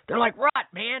like, Rut,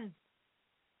 man,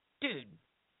 dude,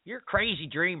 you're a crazy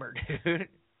dreamer, dude.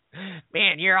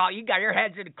 Man, you got your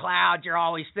heads in the clouds. You're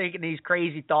always thinking these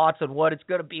crazy thoughts on what it's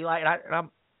going to be like.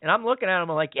 And I'm looking at them.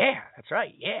 I'm like, yeah, that's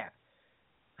right. Yeah.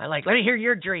 I'm like, let me hear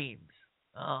your dreams.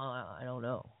 I don't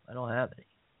know. I don't have any.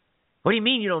 What do you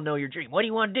mean you don't know your dream? What do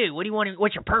you want to do?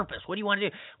 What's your purpose? What do you want to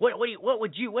do?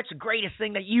 What's the greatest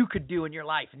thing that you could do in your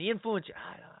life? And the influence,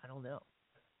 I don't know.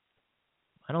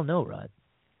 I don't know, Rod.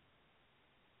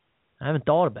 I haven't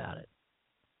thought about it.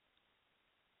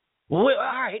 Well, all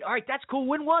right, that's cool.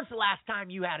 When was the last time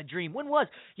you had a dream? When was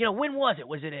it?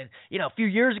 Was it in, a few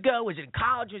years ago? Was it in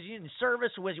college? Was it in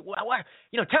service? Was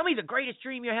it, tell me the greatest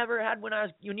dream you ever had when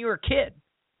you were a kid.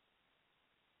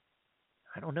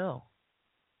 I don't know,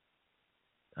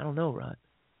 Rod.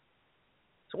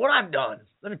 So what I've done,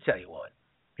 let me tell you what.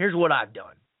 Here's what I've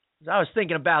done. I was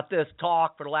thinking about this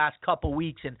talk for the last couple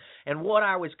weeks, and what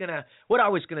I was gonna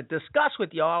discuss with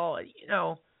y'all,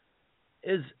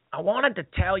 is I wanted to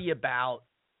tell you about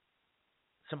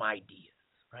some ideas,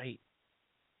 right?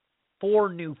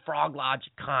 4 new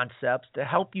Froglogic concepts to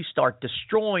help you start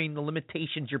destroying the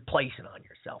limitations you're placing on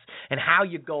yourself and how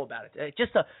you go about it.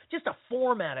 Just a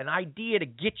format, an idea to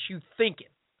get you thinking,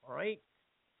 all right?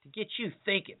 To get you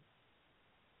thinking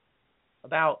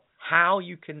about how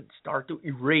you can start to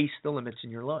erase the limits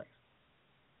in your life.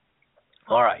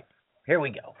 All right, here we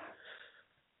go.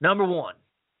 Number 1,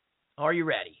 are you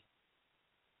ready?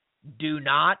 Do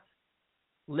not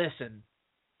listen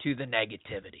to the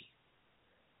negativity.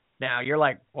 Now, you're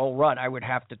like, well, Rud, I would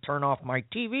have to turn off my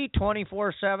TV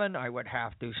 24/7. I would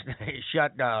have to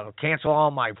cancel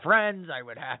all my friends. I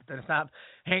would have to stop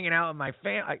hanging out with my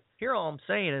family. Here, all I'm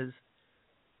saying is,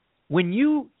 when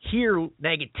you hear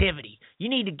negativity, you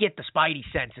need to get the spidey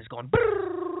senses going.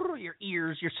 Brrr, your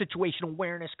ears, your situational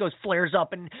awareness flares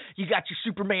up, and you got your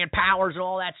Superman powers and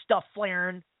all that stuff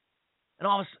flaring. And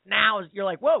all of a sudden, now you're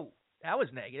like, whoa, that was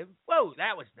negative. Whoa,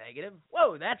 that was negative.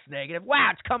 Whoa, that's negative.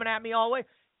 Wow, it's coming at me all the way.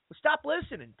 Well, stop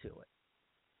listening to it.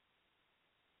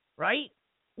 Right?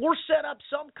 Or set up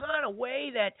some kind of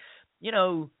way that,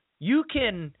 you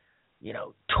can,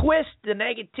 twist the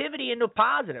negativity into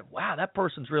positive. Wow, that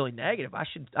person's really negative.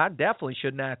 I definitely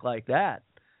shouldn't act like that.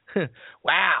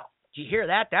 Wow, did you hear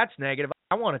that? That's negative.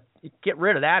 I want to get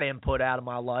rid of that input out of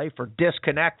my life or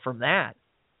disconnect from that.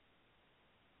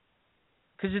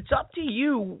 Because it's up to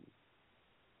you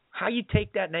how you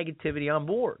take that negativity on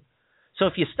board. So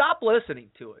if you stop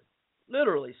listening to it,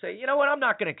 literally say, you know what, I'm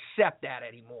not going to accept that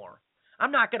anymore.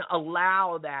 I'm not going to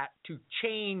allow that to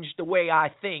change the way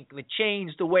I think, to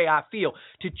change the way I feel,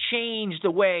 to change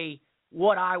the way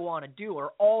what I want to do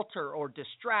or alter or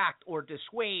distract or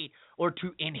dissuade or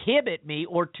to inhibit me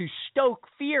or to stoke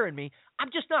fear in me. I'm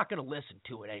just not going to listen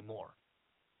to it anymore.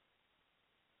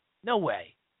 No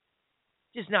way.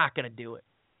 Just not going to do it.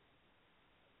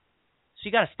 So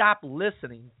you got to stop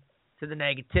listening to the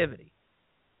negativity,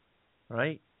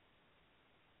 right?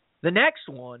 The next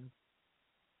one,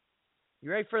 you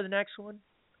ready for the next one?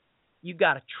 You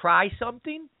got to try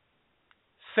something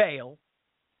fail,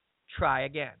 try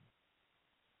again.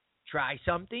 Try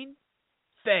something,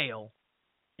 fail,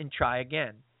 and try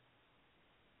again.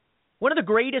 One of the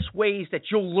greatest ways that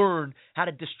you'll learn how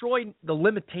to destroy the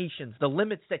limitations, the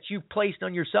limits that you've placed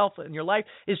on yourself in your life,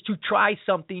 is to try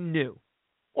something new.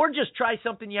 Or just try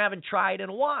something you haven't tried in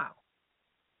a while.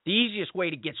 The easiest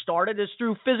way to get started is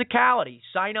through physicality.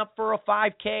 Sign up for a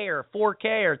 5K or a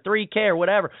 4K or 3K or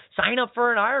whatever. Sign up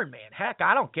for an Ironman. Heck,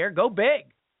 I don't care. Go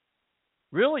big.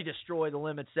 Really destroy the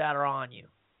limits that are on you.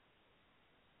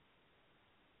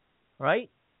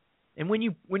 Right? And when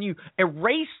you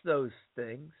erase those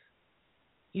things,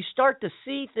 you start to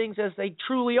see things as they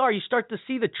truly are. You start to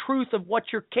see the truth of what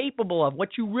you're capable of, what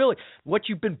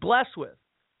you've been blessed with.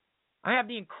 I have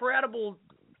the incredible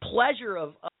pleasure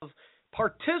of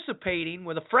participating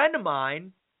with a friend of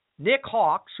mine, Nick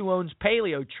Hawks, who owns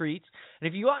Paleo Treats. And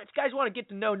if you guys want to get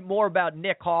to know more about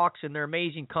Nick Hawks and their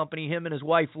amazing company, him and his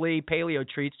wife Lee, Paleo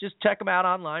Treats, just check them out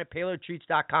online at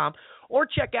paleotreats.com, or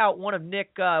check out one of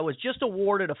Nick was just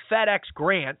awarded a FedEx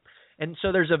grant, and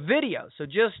so there's a video. So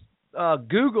just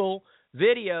Google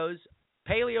videos,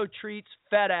 Paleo Treats,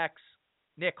 FedEx,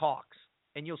 Nick Hawks,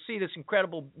 and you'll see this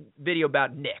incredible video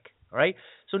about Nick. All right,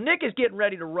 so Nick is getting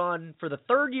ready to run for the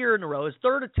third year in a row, his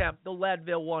third attempt, the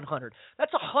Leadville 100.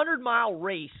 That's a 100-mile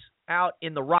race out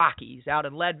in the Rockies, out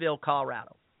in Leadville,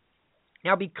 Colorado.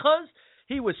 Now, because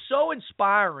he was so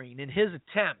inspiring in his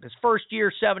attempt, his first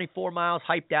year, 74 miles,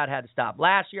 hyped out, had to stop.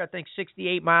 Last year, I think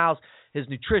 68 miles. His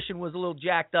nutrition was a little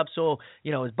jacked up, so,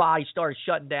 his body started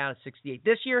shutting down at 68.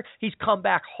 This year, he's come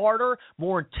back harder,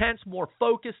 more intense, more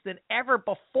focused than ever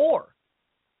before.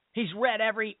 He's read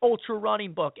every ultra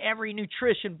running book, every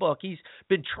nutrition book. He's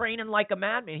been training like a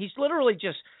madman. He's literally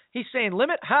he's saying,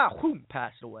 limit, ha, boom,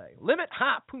 pass it away. Limit,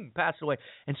 ha, boom, pass it away.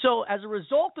 And so as a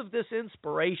result of this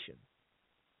inspiration,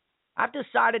 I've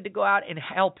decided to go out and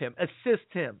help him,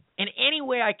 assist him in any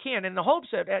way I can, in the hopes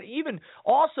that even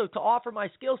also to offer my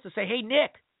skills to say, hey,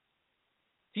 Nick,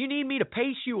 if you need me to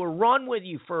pace you or run with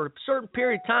you for a certain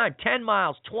period of time, 10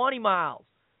 miles, 20 miles,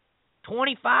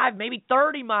 25, maybe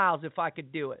 30 miles if I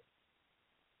could do it,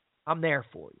 I'm there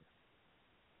for you.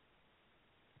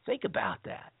 Think about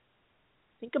that.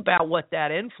 Think about what that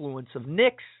influence of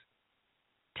Nick's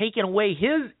taking away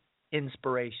his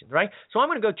inspiration, right? So I'm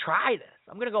going to go try this.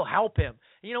 I'm going to go help him.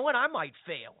 And you know what? I might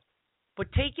fail.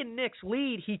 But taking Nick's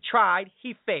lead, he tried,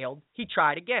 he failed, he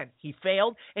tried again. He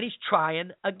failed, and he's trying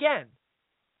again.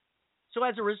 So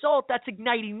as a result, that's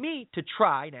igniting me to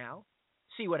try now.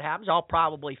 See what happens. I'll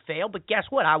probably fail, but guess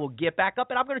what? I will get back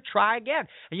up and I'm going to try again.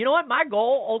 And you know what? My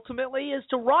goal ultimately is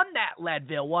to run that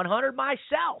Leadville 100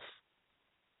 myself.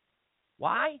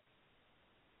 Why?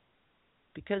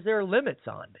 Because there are limits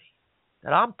on me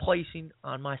that I'm placing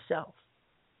on myself.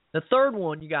 The third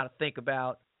one you got to think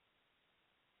about,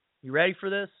 you ready for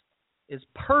this? Is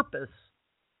purpose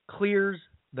clears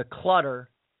the clutter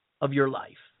of your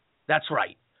life. That's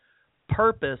right.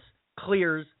 Purpose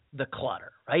clears the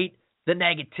clutter, right? The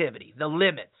negativity, the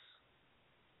limits.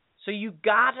 So you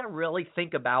got to really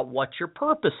think about what your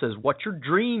purpose is, what your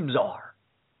dreams are.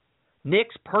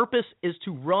 Nick's purpose is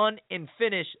to run and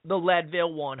finish the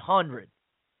Leadville 100.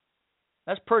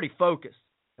 That's pretty focused.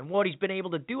 And what he's been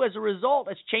able to do as a result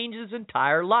has changed his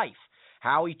entire life.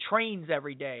 How he trains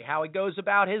every day, how he goes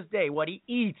about his day, what he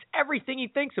eats, everything he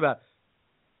thinks about.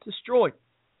 Destroyed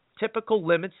typical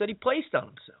limits that he placed on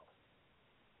himself.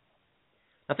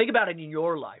 Now think about it in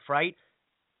your life, right?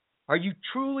 Are you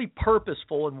truly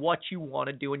purposeful in what you want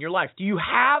to do in your life? Do you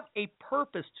have a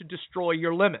purpose to destroy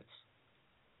your limits?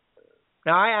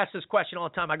 Now, I ask this question all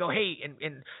the time. I go, hey,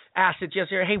 and asked it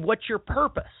yesterday, hey, what's your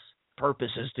purpose?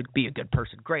 Purpose is to be a good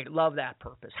person. Great, love that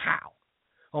purpose. How?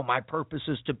 Oh, my purpose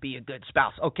is to be a good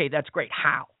spouse. Okay, that's great.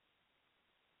 How?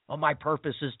 Oh, my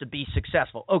purpose is to be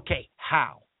successful. Okay,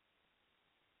 how?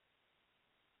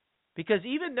 Because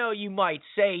even though you might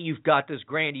say you've got this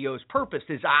grandiose purpose,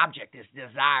 this object, this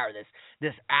desire,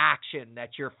 this action that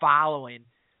you're following,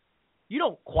 you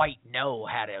don't quite know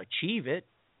how to achieve it.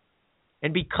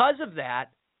 And because of that,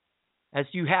 as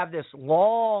you have this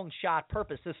long shot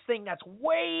purpose, this thing that's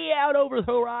way out over the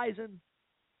horizon,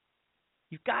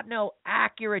 you've got no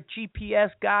accurate GPS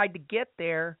guide to get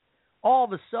there. All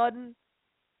of a sudden,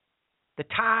 the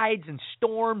tides and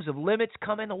storms of limits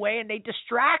come in the way and they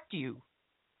distract you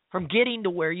from getting to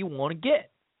where you want to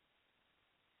get.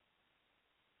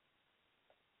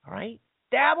 All right?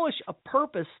 Establish a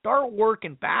purpose. Start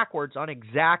working backwards on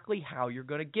exactly how you're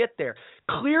going to get there.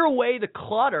 Clear away the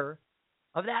clutter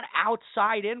of that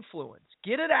outside influence.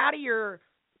 Get it out of your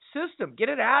system. Get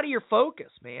it out of your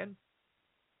focus, man.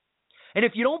 And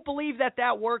if you don't believe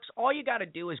that works, all you got to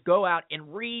do is go out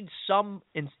and read some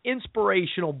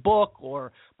inspirational book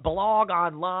or blog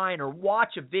online or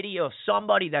watch a video of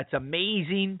somebody that's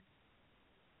amazing,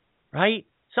 right?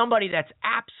 Somebody that's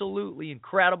absolutely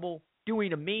incredible,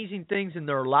 doing amazing things in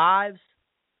their lives.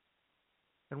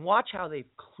 And watch how they've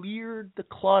cleared the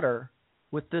clutter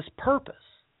with this purpose.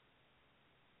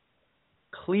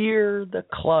 Clear the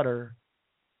clutter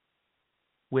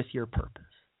with your purpose.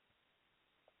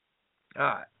 All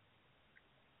right.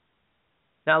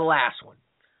 Now the last one.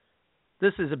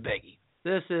 This is a biggie.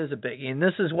 And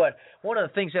this is one of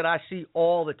the things that I see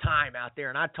all the time out there,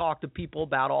 and I talk to people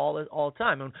about all the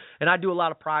time. And I do a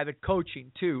lot of private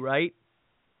coaching too, right?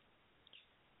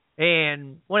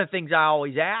 And one of the things I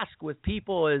always ask with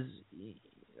people is,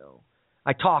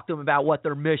 I talk to them about what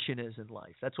their mission is in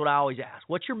life. That's what I always ask.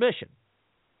 What's your mission?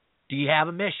 Do you have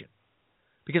a mission?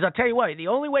 Because I'll tell you what, the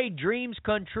only way dreams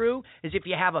come true is if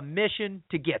you have a mission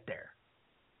to get there.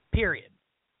 Period.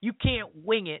 You can't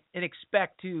wing it and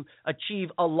expect to achieve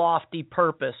a lofty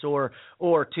purpose or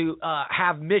to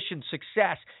have mission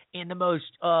success in the most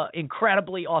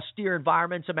incredibly austere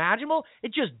environments imaginable.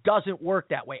 It just doesn't work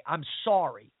that way. I'm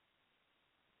sorry.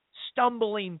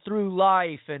 Stumbling through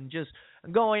life and just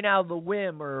going out of the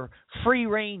whim or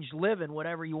free-range living,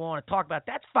 whatever you want to talk about,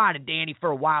 that's fine and dandy for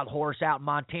a wild horse out in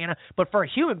Montana, but for a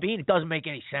human being, it doesn't make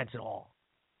any sense at all.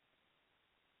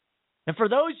 And for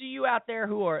those of you out there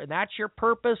and that's your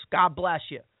purpose, God bless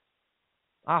you.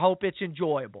 I hope it's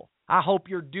enjoyable. I hope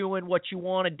you're doing what you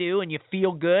want to do and you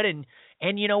feel good.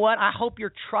 And you know what? I hope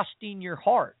you're trusting your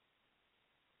heart.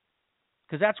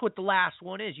 Because that's what the last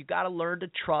one is. You got to learn to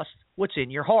trust what's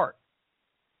in your heart.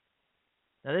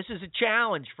 Now, this is a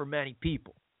challenge for many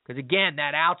people because, again,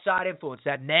 that outside influence,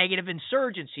 that negative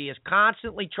insurgency is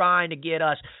constantly trying to get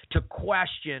us to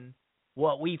question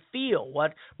what we feel,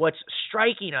 what's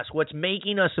striking us, what's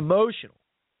making us emotional,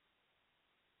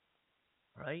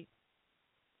 right?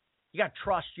 You got to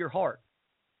trust your heart.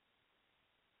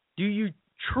 Do you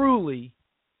truly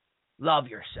love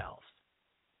yourself?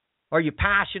 Are you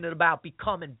passionate about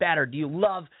becoming better? Do you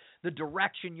love the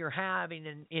direction you're having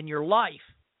in your life?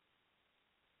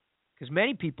 Because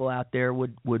many people out there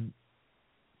would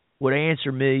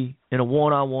answer me in a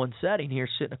one-on-one setting here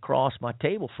sitting across my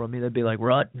table from me. They'd be like,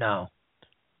 Rut, no.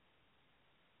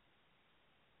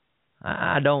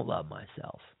 I don't love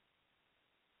myself.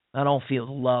 I don't feel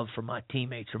the love from my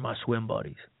teammates or my swim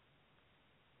buddies.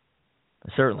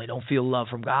 I certainly don't feel love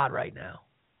from God right now.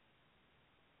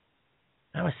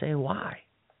 I was saying, why?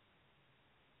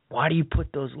 Why do you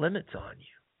put those limits on you?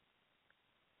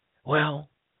 Well,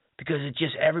 because it's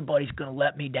just everybody's going to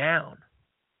let me down.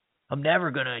 I'm never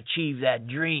going to achieve that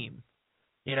dream,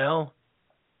 you know?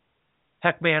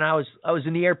 Heck, man, I was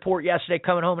in the airport yesterday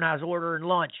coming home and I was ordering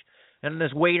lunch. And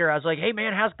this waiter, I was like, hey,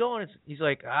 man, how's it going? He's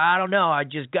like, I don't know. I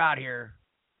just got here.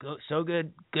 So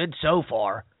good so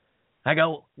far. I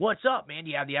go, what's up, man?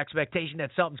 Do you have the expectation that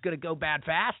something's going to go bad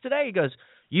fast today? He goes,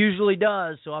 usually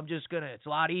does, so I'm just going to, it's a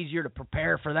lot easier to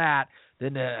prepare for that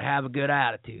than to have a good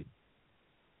attitude.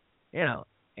 You know,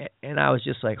 and I was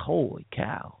just like, holy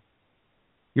cow.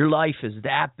 Your life is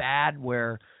that bad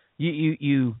where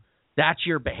you that's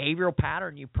your behavioral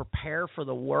pattern. You prepare for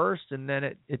the worst, and then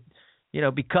it you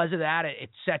know, because of that, it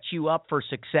sets you up for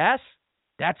success.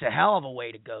 That's a hell of a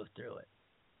way to go through it.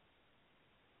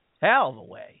 Hell of a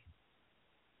way.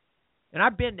 And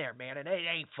I've been there, man, and it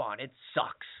ain't fun. It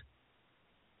sucks.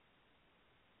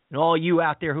 And all you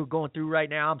out there who are going through right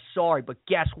now, I'm sorry, but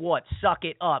guess what? Suck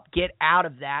it up. Get out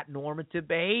of that normative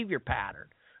behavior pattern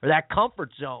or that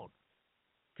comfort zone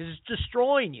because it's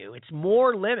destroying you. It's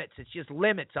more limits. It's just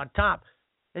limits on top.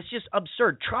 It's just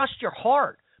absurd. Trust your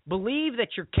heart. Believe that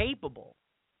you're capable.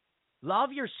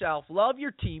 Love yourself, love your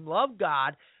team, love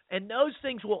God, and those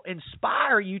things will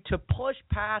inspire you to push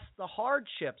past the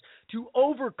hardships, to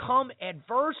overcome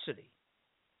adversity.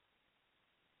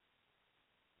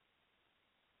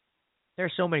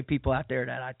 There's so many people out there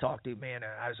that I talk to, man,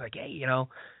 I was like, hey, you know,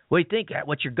 what do you think?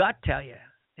 What's your gut tell you?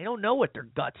 They don't know what their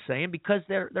gut's saying because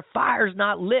their fire's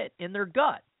not lit in their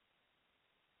gut.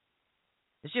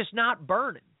 It's just not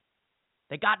burning.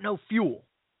 They got no fuel.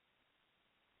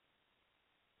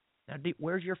 Now,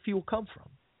 where's your fuel come from?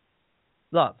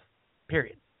 Love,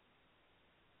 period.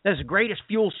 That is the greatest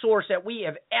fuel source that we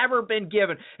have ever been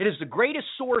given. It is the greatest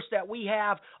source that we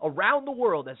have around the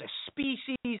world as a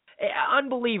species.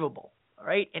 Unbelievable, all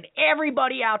right? And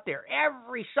everybody out there,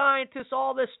 every scientist,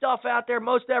 all this stuff out there,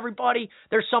 most everybody,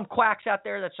 there's some quacks out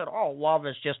there that said, oh, love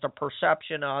is just a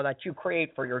perception that you create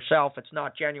for yourself. It's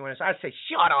not genuine. I say,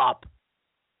 shut up.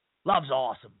 Love's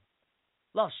awesome.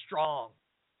 Love's strong.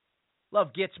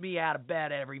 Love gets me out of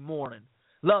bed every morning.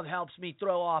 Love helps me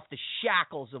throw off the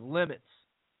shackles of limits.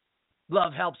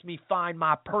 Love helps me find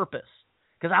my purpose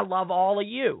because I love all of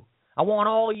you. I want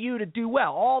all of you to do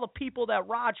well. All the people that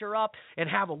Roger up and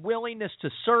have a willingness to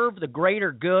serve the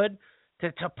greater good,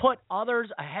 to put others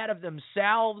ahead of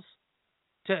themselves,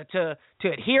 to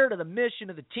adhere to the mission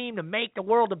of the team, to make the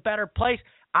world a better place.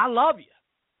 I love you.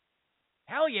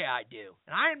 Hell yeah, I do.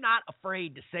 And I am not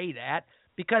afraid to say that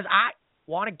because I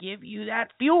want to give you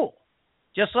that fuel.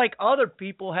 Just like other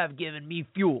people have given me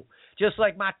fuel. Just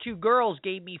like my 2 girls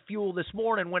gave me fuel this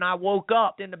morning when I woke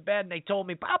up in the bed and they told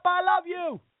me, Papa, I love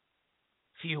you.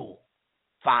 Fuel.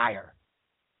 Fire.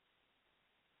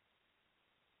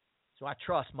 So I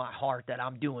trust my heart that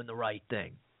I'm doing the right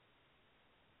thing.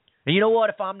 And you know what?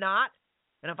 If I'm not,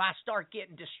 and if I start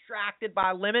getting distracted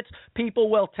by limits, people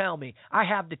will tell me. I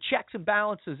have the checks and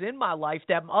balances in my life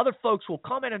that other folks will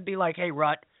come in and be like, hey,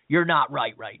 Rut, you're not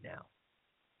right now.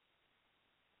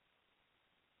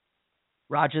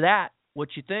 Roger that. What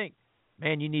you think?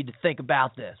 Man, you need to think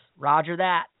about this. Roger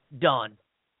that. Done.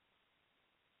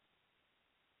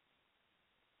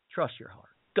 Trust your heart.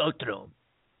 Go through them.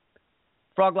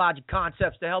 Froglogic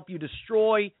concepts to help you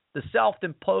destroy the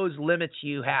self-imposed limits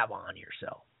you have on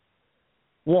yourself.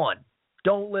 1,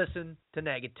 don't listen to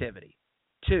negativity.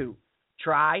 2,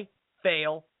 try,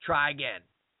 fail, try again.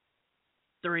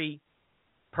 3,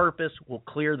 purpose will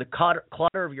clear the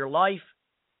clutter of your life.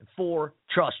 And 4,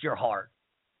 trust your heart.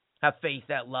 Have faith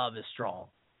that love is strong.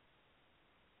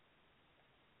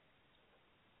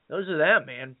 Those are them,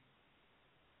 man.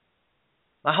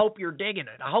 I hope you're digging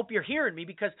it. I hope you're hearing me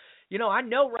because, I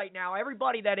know right now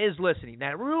everybody that is listening,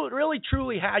 that really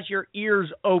truly has your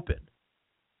ears open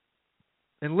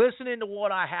and listening to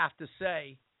what I have to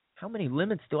say. How many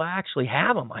limits do I actually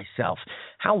have on myself?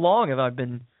 How long have I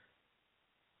been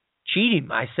cheating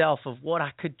myself of what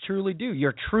I could truly do?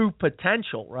 Your true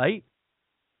potential, right?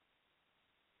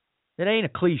 It ain't a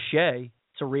cliche.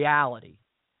 It's a reality.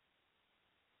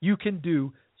 You can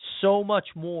do so much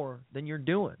more than you're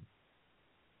doing.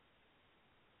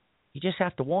 You just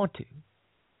have to want to. You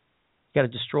got to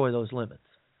destroy those limits.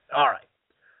 All right.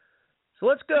 So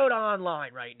let's go to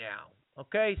online right now.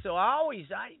 Okay. So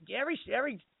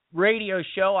every radio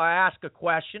show I ask a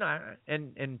question,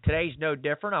 and today's no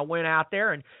different. I went out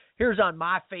there and here's on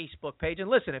my Facebook page. And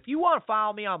listen, if you want to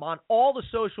follow me, I'm on all the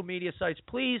social media sites.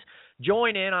 Please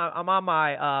join in. I'm on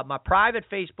my private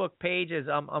Facebook page.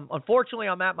 Unfortunately,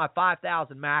 I'm at my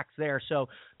 5,000 max there. So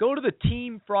go to the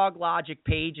Team Froglogic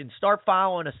page and start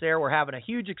following us there. We're having a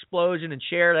huge explosion and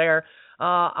share there.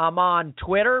 I'm on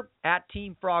Twitter at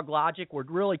Team Froglogic. We're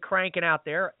really cranking out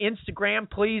there. Instagram,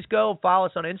 please go follow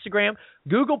us on Instagram.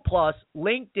 Google+,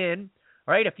 LinkedIn.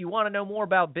 All right, if you want to know more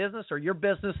about business or your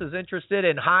business is interested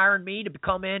in hiring me to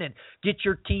come in and get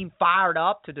your team fired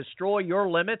up to destroy your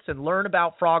limits and learn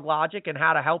about Froglogic and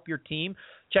how to help your team,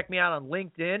 check me out on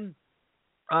LinkedIn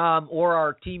or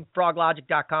our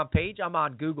teamfroglogic.com page. I'm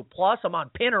on Google+. I'm on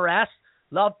Pinterest.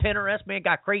 Love Pinterest, man.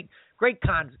 Got great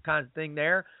kinds of thing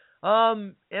there.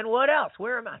 And what else?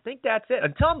 Where am I? I think that's it.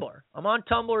 And Tumblr. I'm on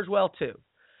Tumblr as well, too.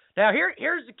 Now,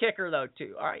 here's the kicker, though,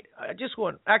 too. All right,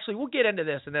 actually, we'll get into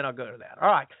this, and then I'll go to that. All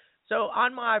right, so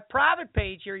on my private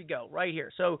page, here you go, right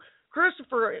here. So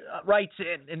Christopher writes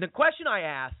in, and the question I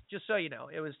asked, just so you know,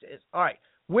 is, all right,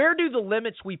 where do the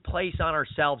limits we place on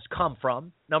ourselves come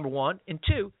from, number 1? And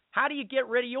 2, how do you get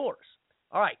rid of yours?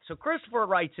 All right, so Christopher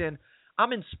writes in,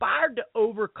 I'm inspired to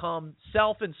overcome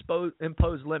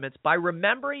self-imposed limits by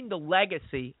remembering the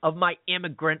legacy of my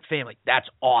immigrant family. That's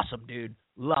awesome, dude.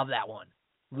 Love that one.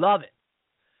 Love it.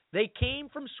 They came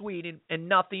from Sweden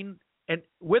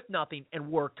with nothing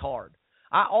and worked hard.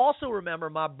 I also remember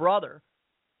my brother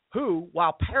who,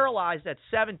 while paralyzed at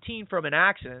 17 from an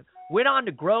accident, went on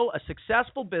to grow a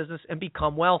successful business and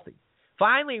become wealthy.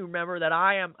 Finally, remember that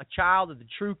I am a child of the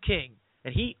true king,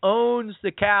 and he owns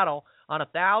the cattle on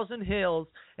 1,000 hills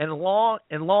and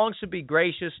longs to be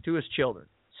gracious to his children.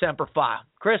 Semper Fi.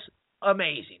 Chris,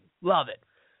 amazing. Love it.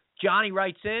 Johnny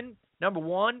writes in, number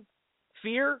 1,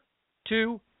 fear.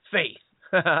 2, faith.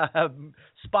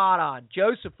 Spot on.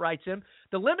 Joseph writes in,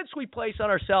 the limits we place on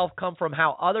ourselves come from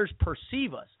how others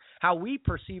perceive us, how we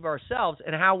perceive ourselves,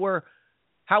 and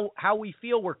how we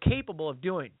feel we're capable of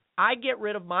doing. I get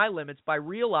rid of my limits by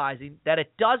realizing that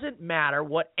it doesn't matter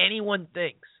what anyone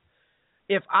thinks.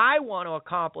 If I want to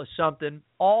accomplish something,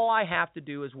 all I have to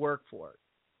do is work for it.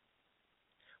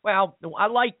 Well, I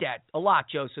like that a lot,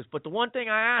 Joseph. But the one thing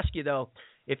I ask you, though,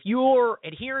 if you're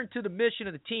adhering to the mission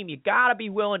of the team, you got to be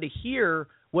willing to hear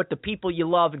what the people you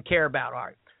love and care about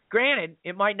are. Granted,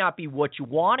 it might not be what you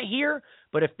want to hear,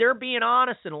 but if they're being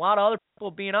honest and a lot of other people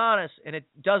are being honest and it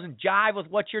doesn't jive with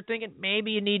what you're thinking,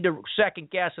 maybe you need to second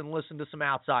guess and listen to some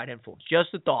outside influence.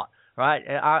 Just a thought, right?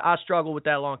 I struggled with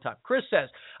that a long time. Chris says,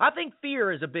 I think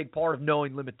fear is a big part of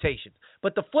knowing limitations,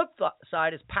 but the flip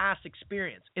side is past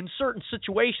experience in certain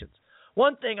situations.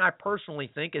 One thing I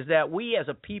personally think is that we as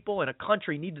a people and a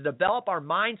country need to develop our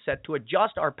mindset to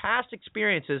adjust our past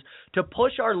experiences to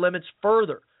push our limits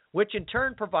further, which in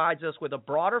turn provides us with a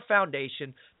broader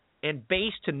foundation and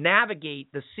base to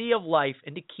navigate the sea of life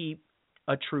and to keep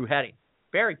a true heading.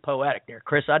 Very poetic there,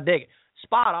 Chris. I dig it.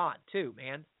 Spot on, too,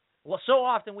 man. Well, so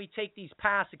often we take these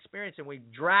past experiences and we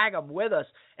drag them with us,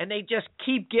 and they just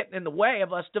keep getting in the way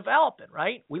of us developing,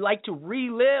 right? We like to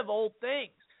relive old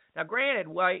things. Now, granted,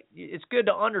 it's good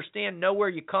to understand, know where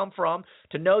you come from,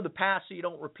 to know the past so you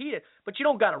don't repeat it, but you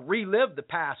don't got to relive the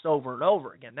past over and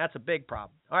over again. That's a big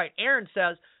problem. All right, Aaron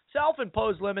says,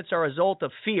 self-imposed limits are a result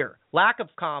of fear, lack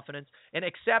of confidence, and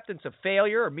acceptance of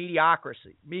failure or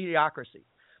mediocrity,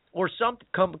 or some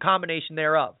combination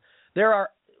thereof.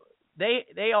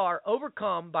 They are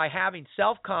overcome by having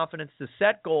self-confidence to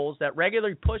set goals that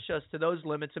regularly push us to those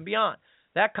limits and beyond.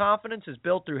 That confidence is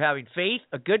built through having faith,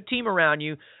 a good team around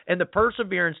you, and the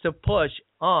perseverance to push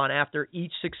on after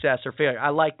each success or failure.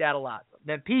 I like that a lot.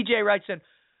 Then PJ writes in,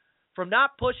 from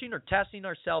not pushing or testing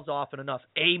ourselves often enough.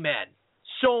 Amen.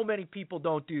 So many people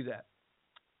don't do that.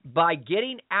 By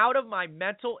getting out of my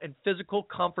mental and physical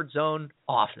comfort zone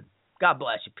often. God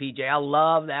bless you, PJ. I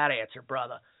love that answer,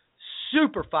 brother.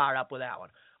 Super fired up with that one.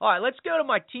 All right, let's go to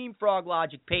my Team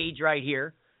Froglogic page right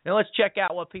here, and let's check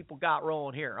out what people got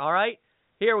rolling here, all right?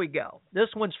 Here we go. This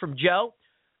one's from Joe.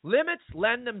 Limits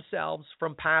lend themselves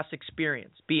from past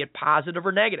experience, be it positive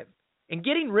or negative. And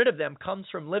getting rid of them comes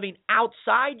from living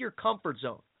outside your comfort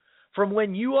zone. From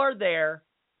when you are there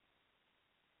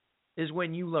is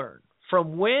when you learn.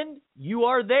 From when you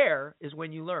are there is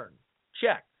when you learn.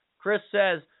 Check. Chris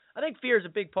says, I think fear is a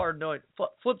big part of knowing.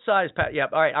 Flip side is past.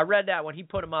 Yep. All right. I read that one. He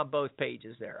put them on both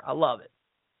pages there. I love it.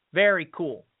 Very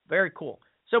cool. Very cool.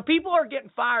 So people are getting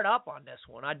fired up on this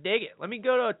one. I dig it. Let me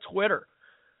go to Twitter.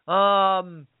 Let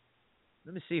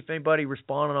me see if anybody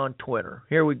responded on Twitter.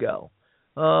 Here we go.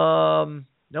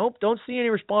 Nope, don't see any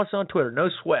response on Twitter. No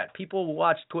sweat. People who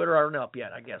watch Twitter aren't up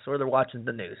yet, I guess, or they're watching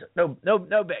the news. No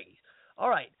biggies. All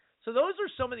right. So those are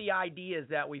some of the ideas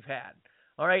that we've had.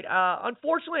 All right.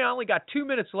 Unfortunately, I only got 2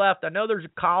 minutes left. I know there's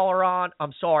a caller on.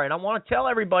 I'm sorry, and I want to tell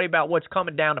everybody about what's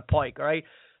coming down the pike. All right.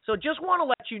 So just want to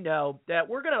let you know that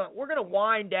we're gonna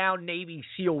wind down Navy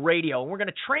SEAL Radio, and we're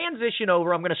gonna transition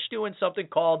over. I'm gonna stew in something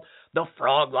called the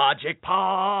Froglogic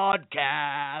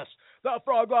Podcast. The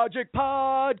Froglogic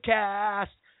Podcast.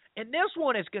 And this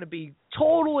one is going to be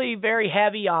totally very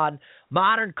heavy on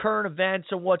modern current events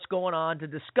and what's going on, to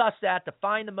discuss that, to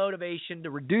find the motivation, to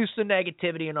reduce the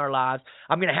negativity in our lives.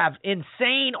 I'm going to have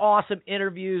insane, awesome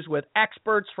interviews with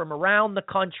experts from around the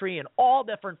country and all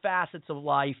different facets of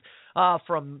life,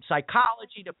 from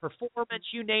psychology to performance,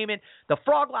 you name it. The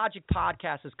Froglogic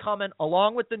Podcast is coming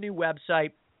along with the new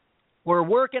website. We're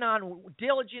working on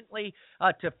diligently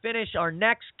to finish our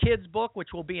next kids book, which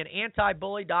will be an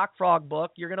anti-bully Doc Frog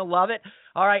book. You're going to love it.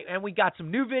 All right, and we got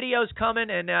some new videos coming,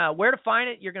 and where to find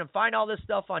it, you're going to find all this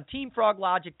stuff on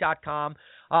teamfroglogic.com.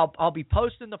 I'll be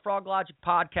posting the Froglogic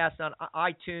Podcast on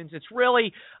iTunes. It's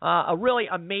really a really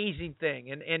amazing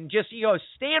thing, and just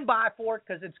stand by for it,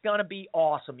 because it's going to be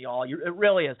awesome, y'all. It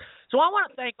really is. So I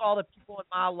want to thank all the people in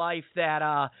my life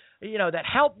that that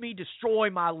helped me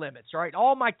destroy my limits. All right,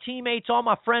 all my teammates, all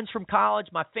my friends from college,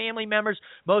 my family members,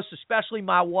 most especially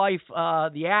my wife,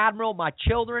 the Admiral, my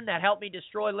children that helped me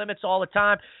destroy limits all the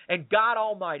time, and God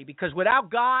Almighty, because without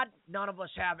God, none of us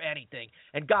have anything,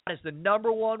 and God is the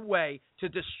number one way to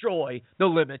destroy the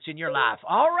limits in your life.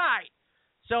 All right.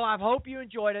 So I hope you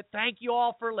enjoyed it. Thank you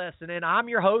all for listening. I'm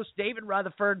your host, David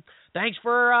Rutherford. Thanks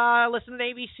for listening to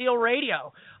Navy SEAL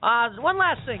Radio. One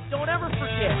last thing. Don't ever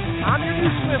forget, I'm your new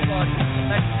swim buddy.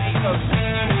 That's Dave Host.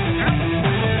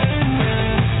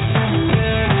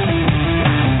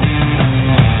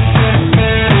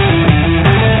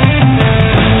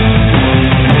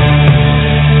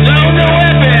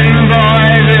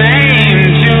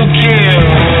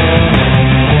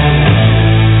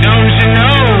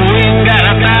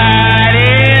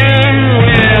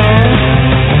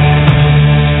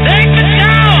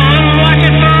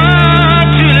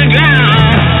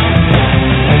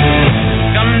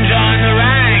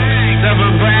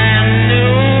 Brand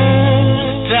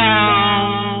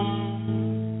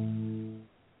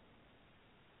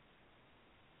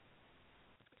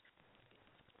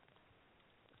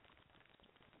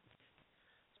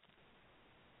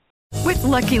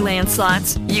Lucky Land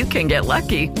Slots, you can get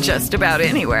lucky just about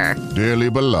anywhere. Dearly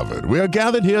beloved, we are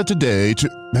gathered here today to...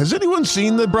 Has anyone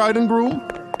seen the bride and groom?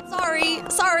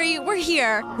 Sorry, we're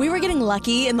here. We were getting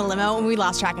lucky in the limo and we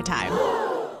lost track of time.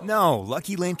 No,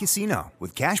 Lucky Land Casino,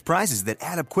 with cash prizes that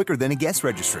add up quicker than a guest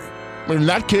registry. In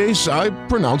that case, I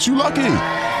pronounce you lucky.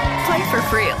 Play for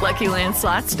free at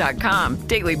LuckyLandSlots.com.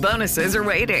 Daily bonuses are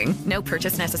waiting. No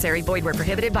purchase necessary. Void where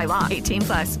prohibited by law.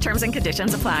 18+. Terms and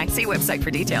conditions apply. See website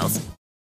for details.